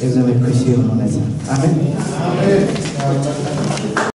 एकदमै खुसी हुनुहुनेछ। आमेन।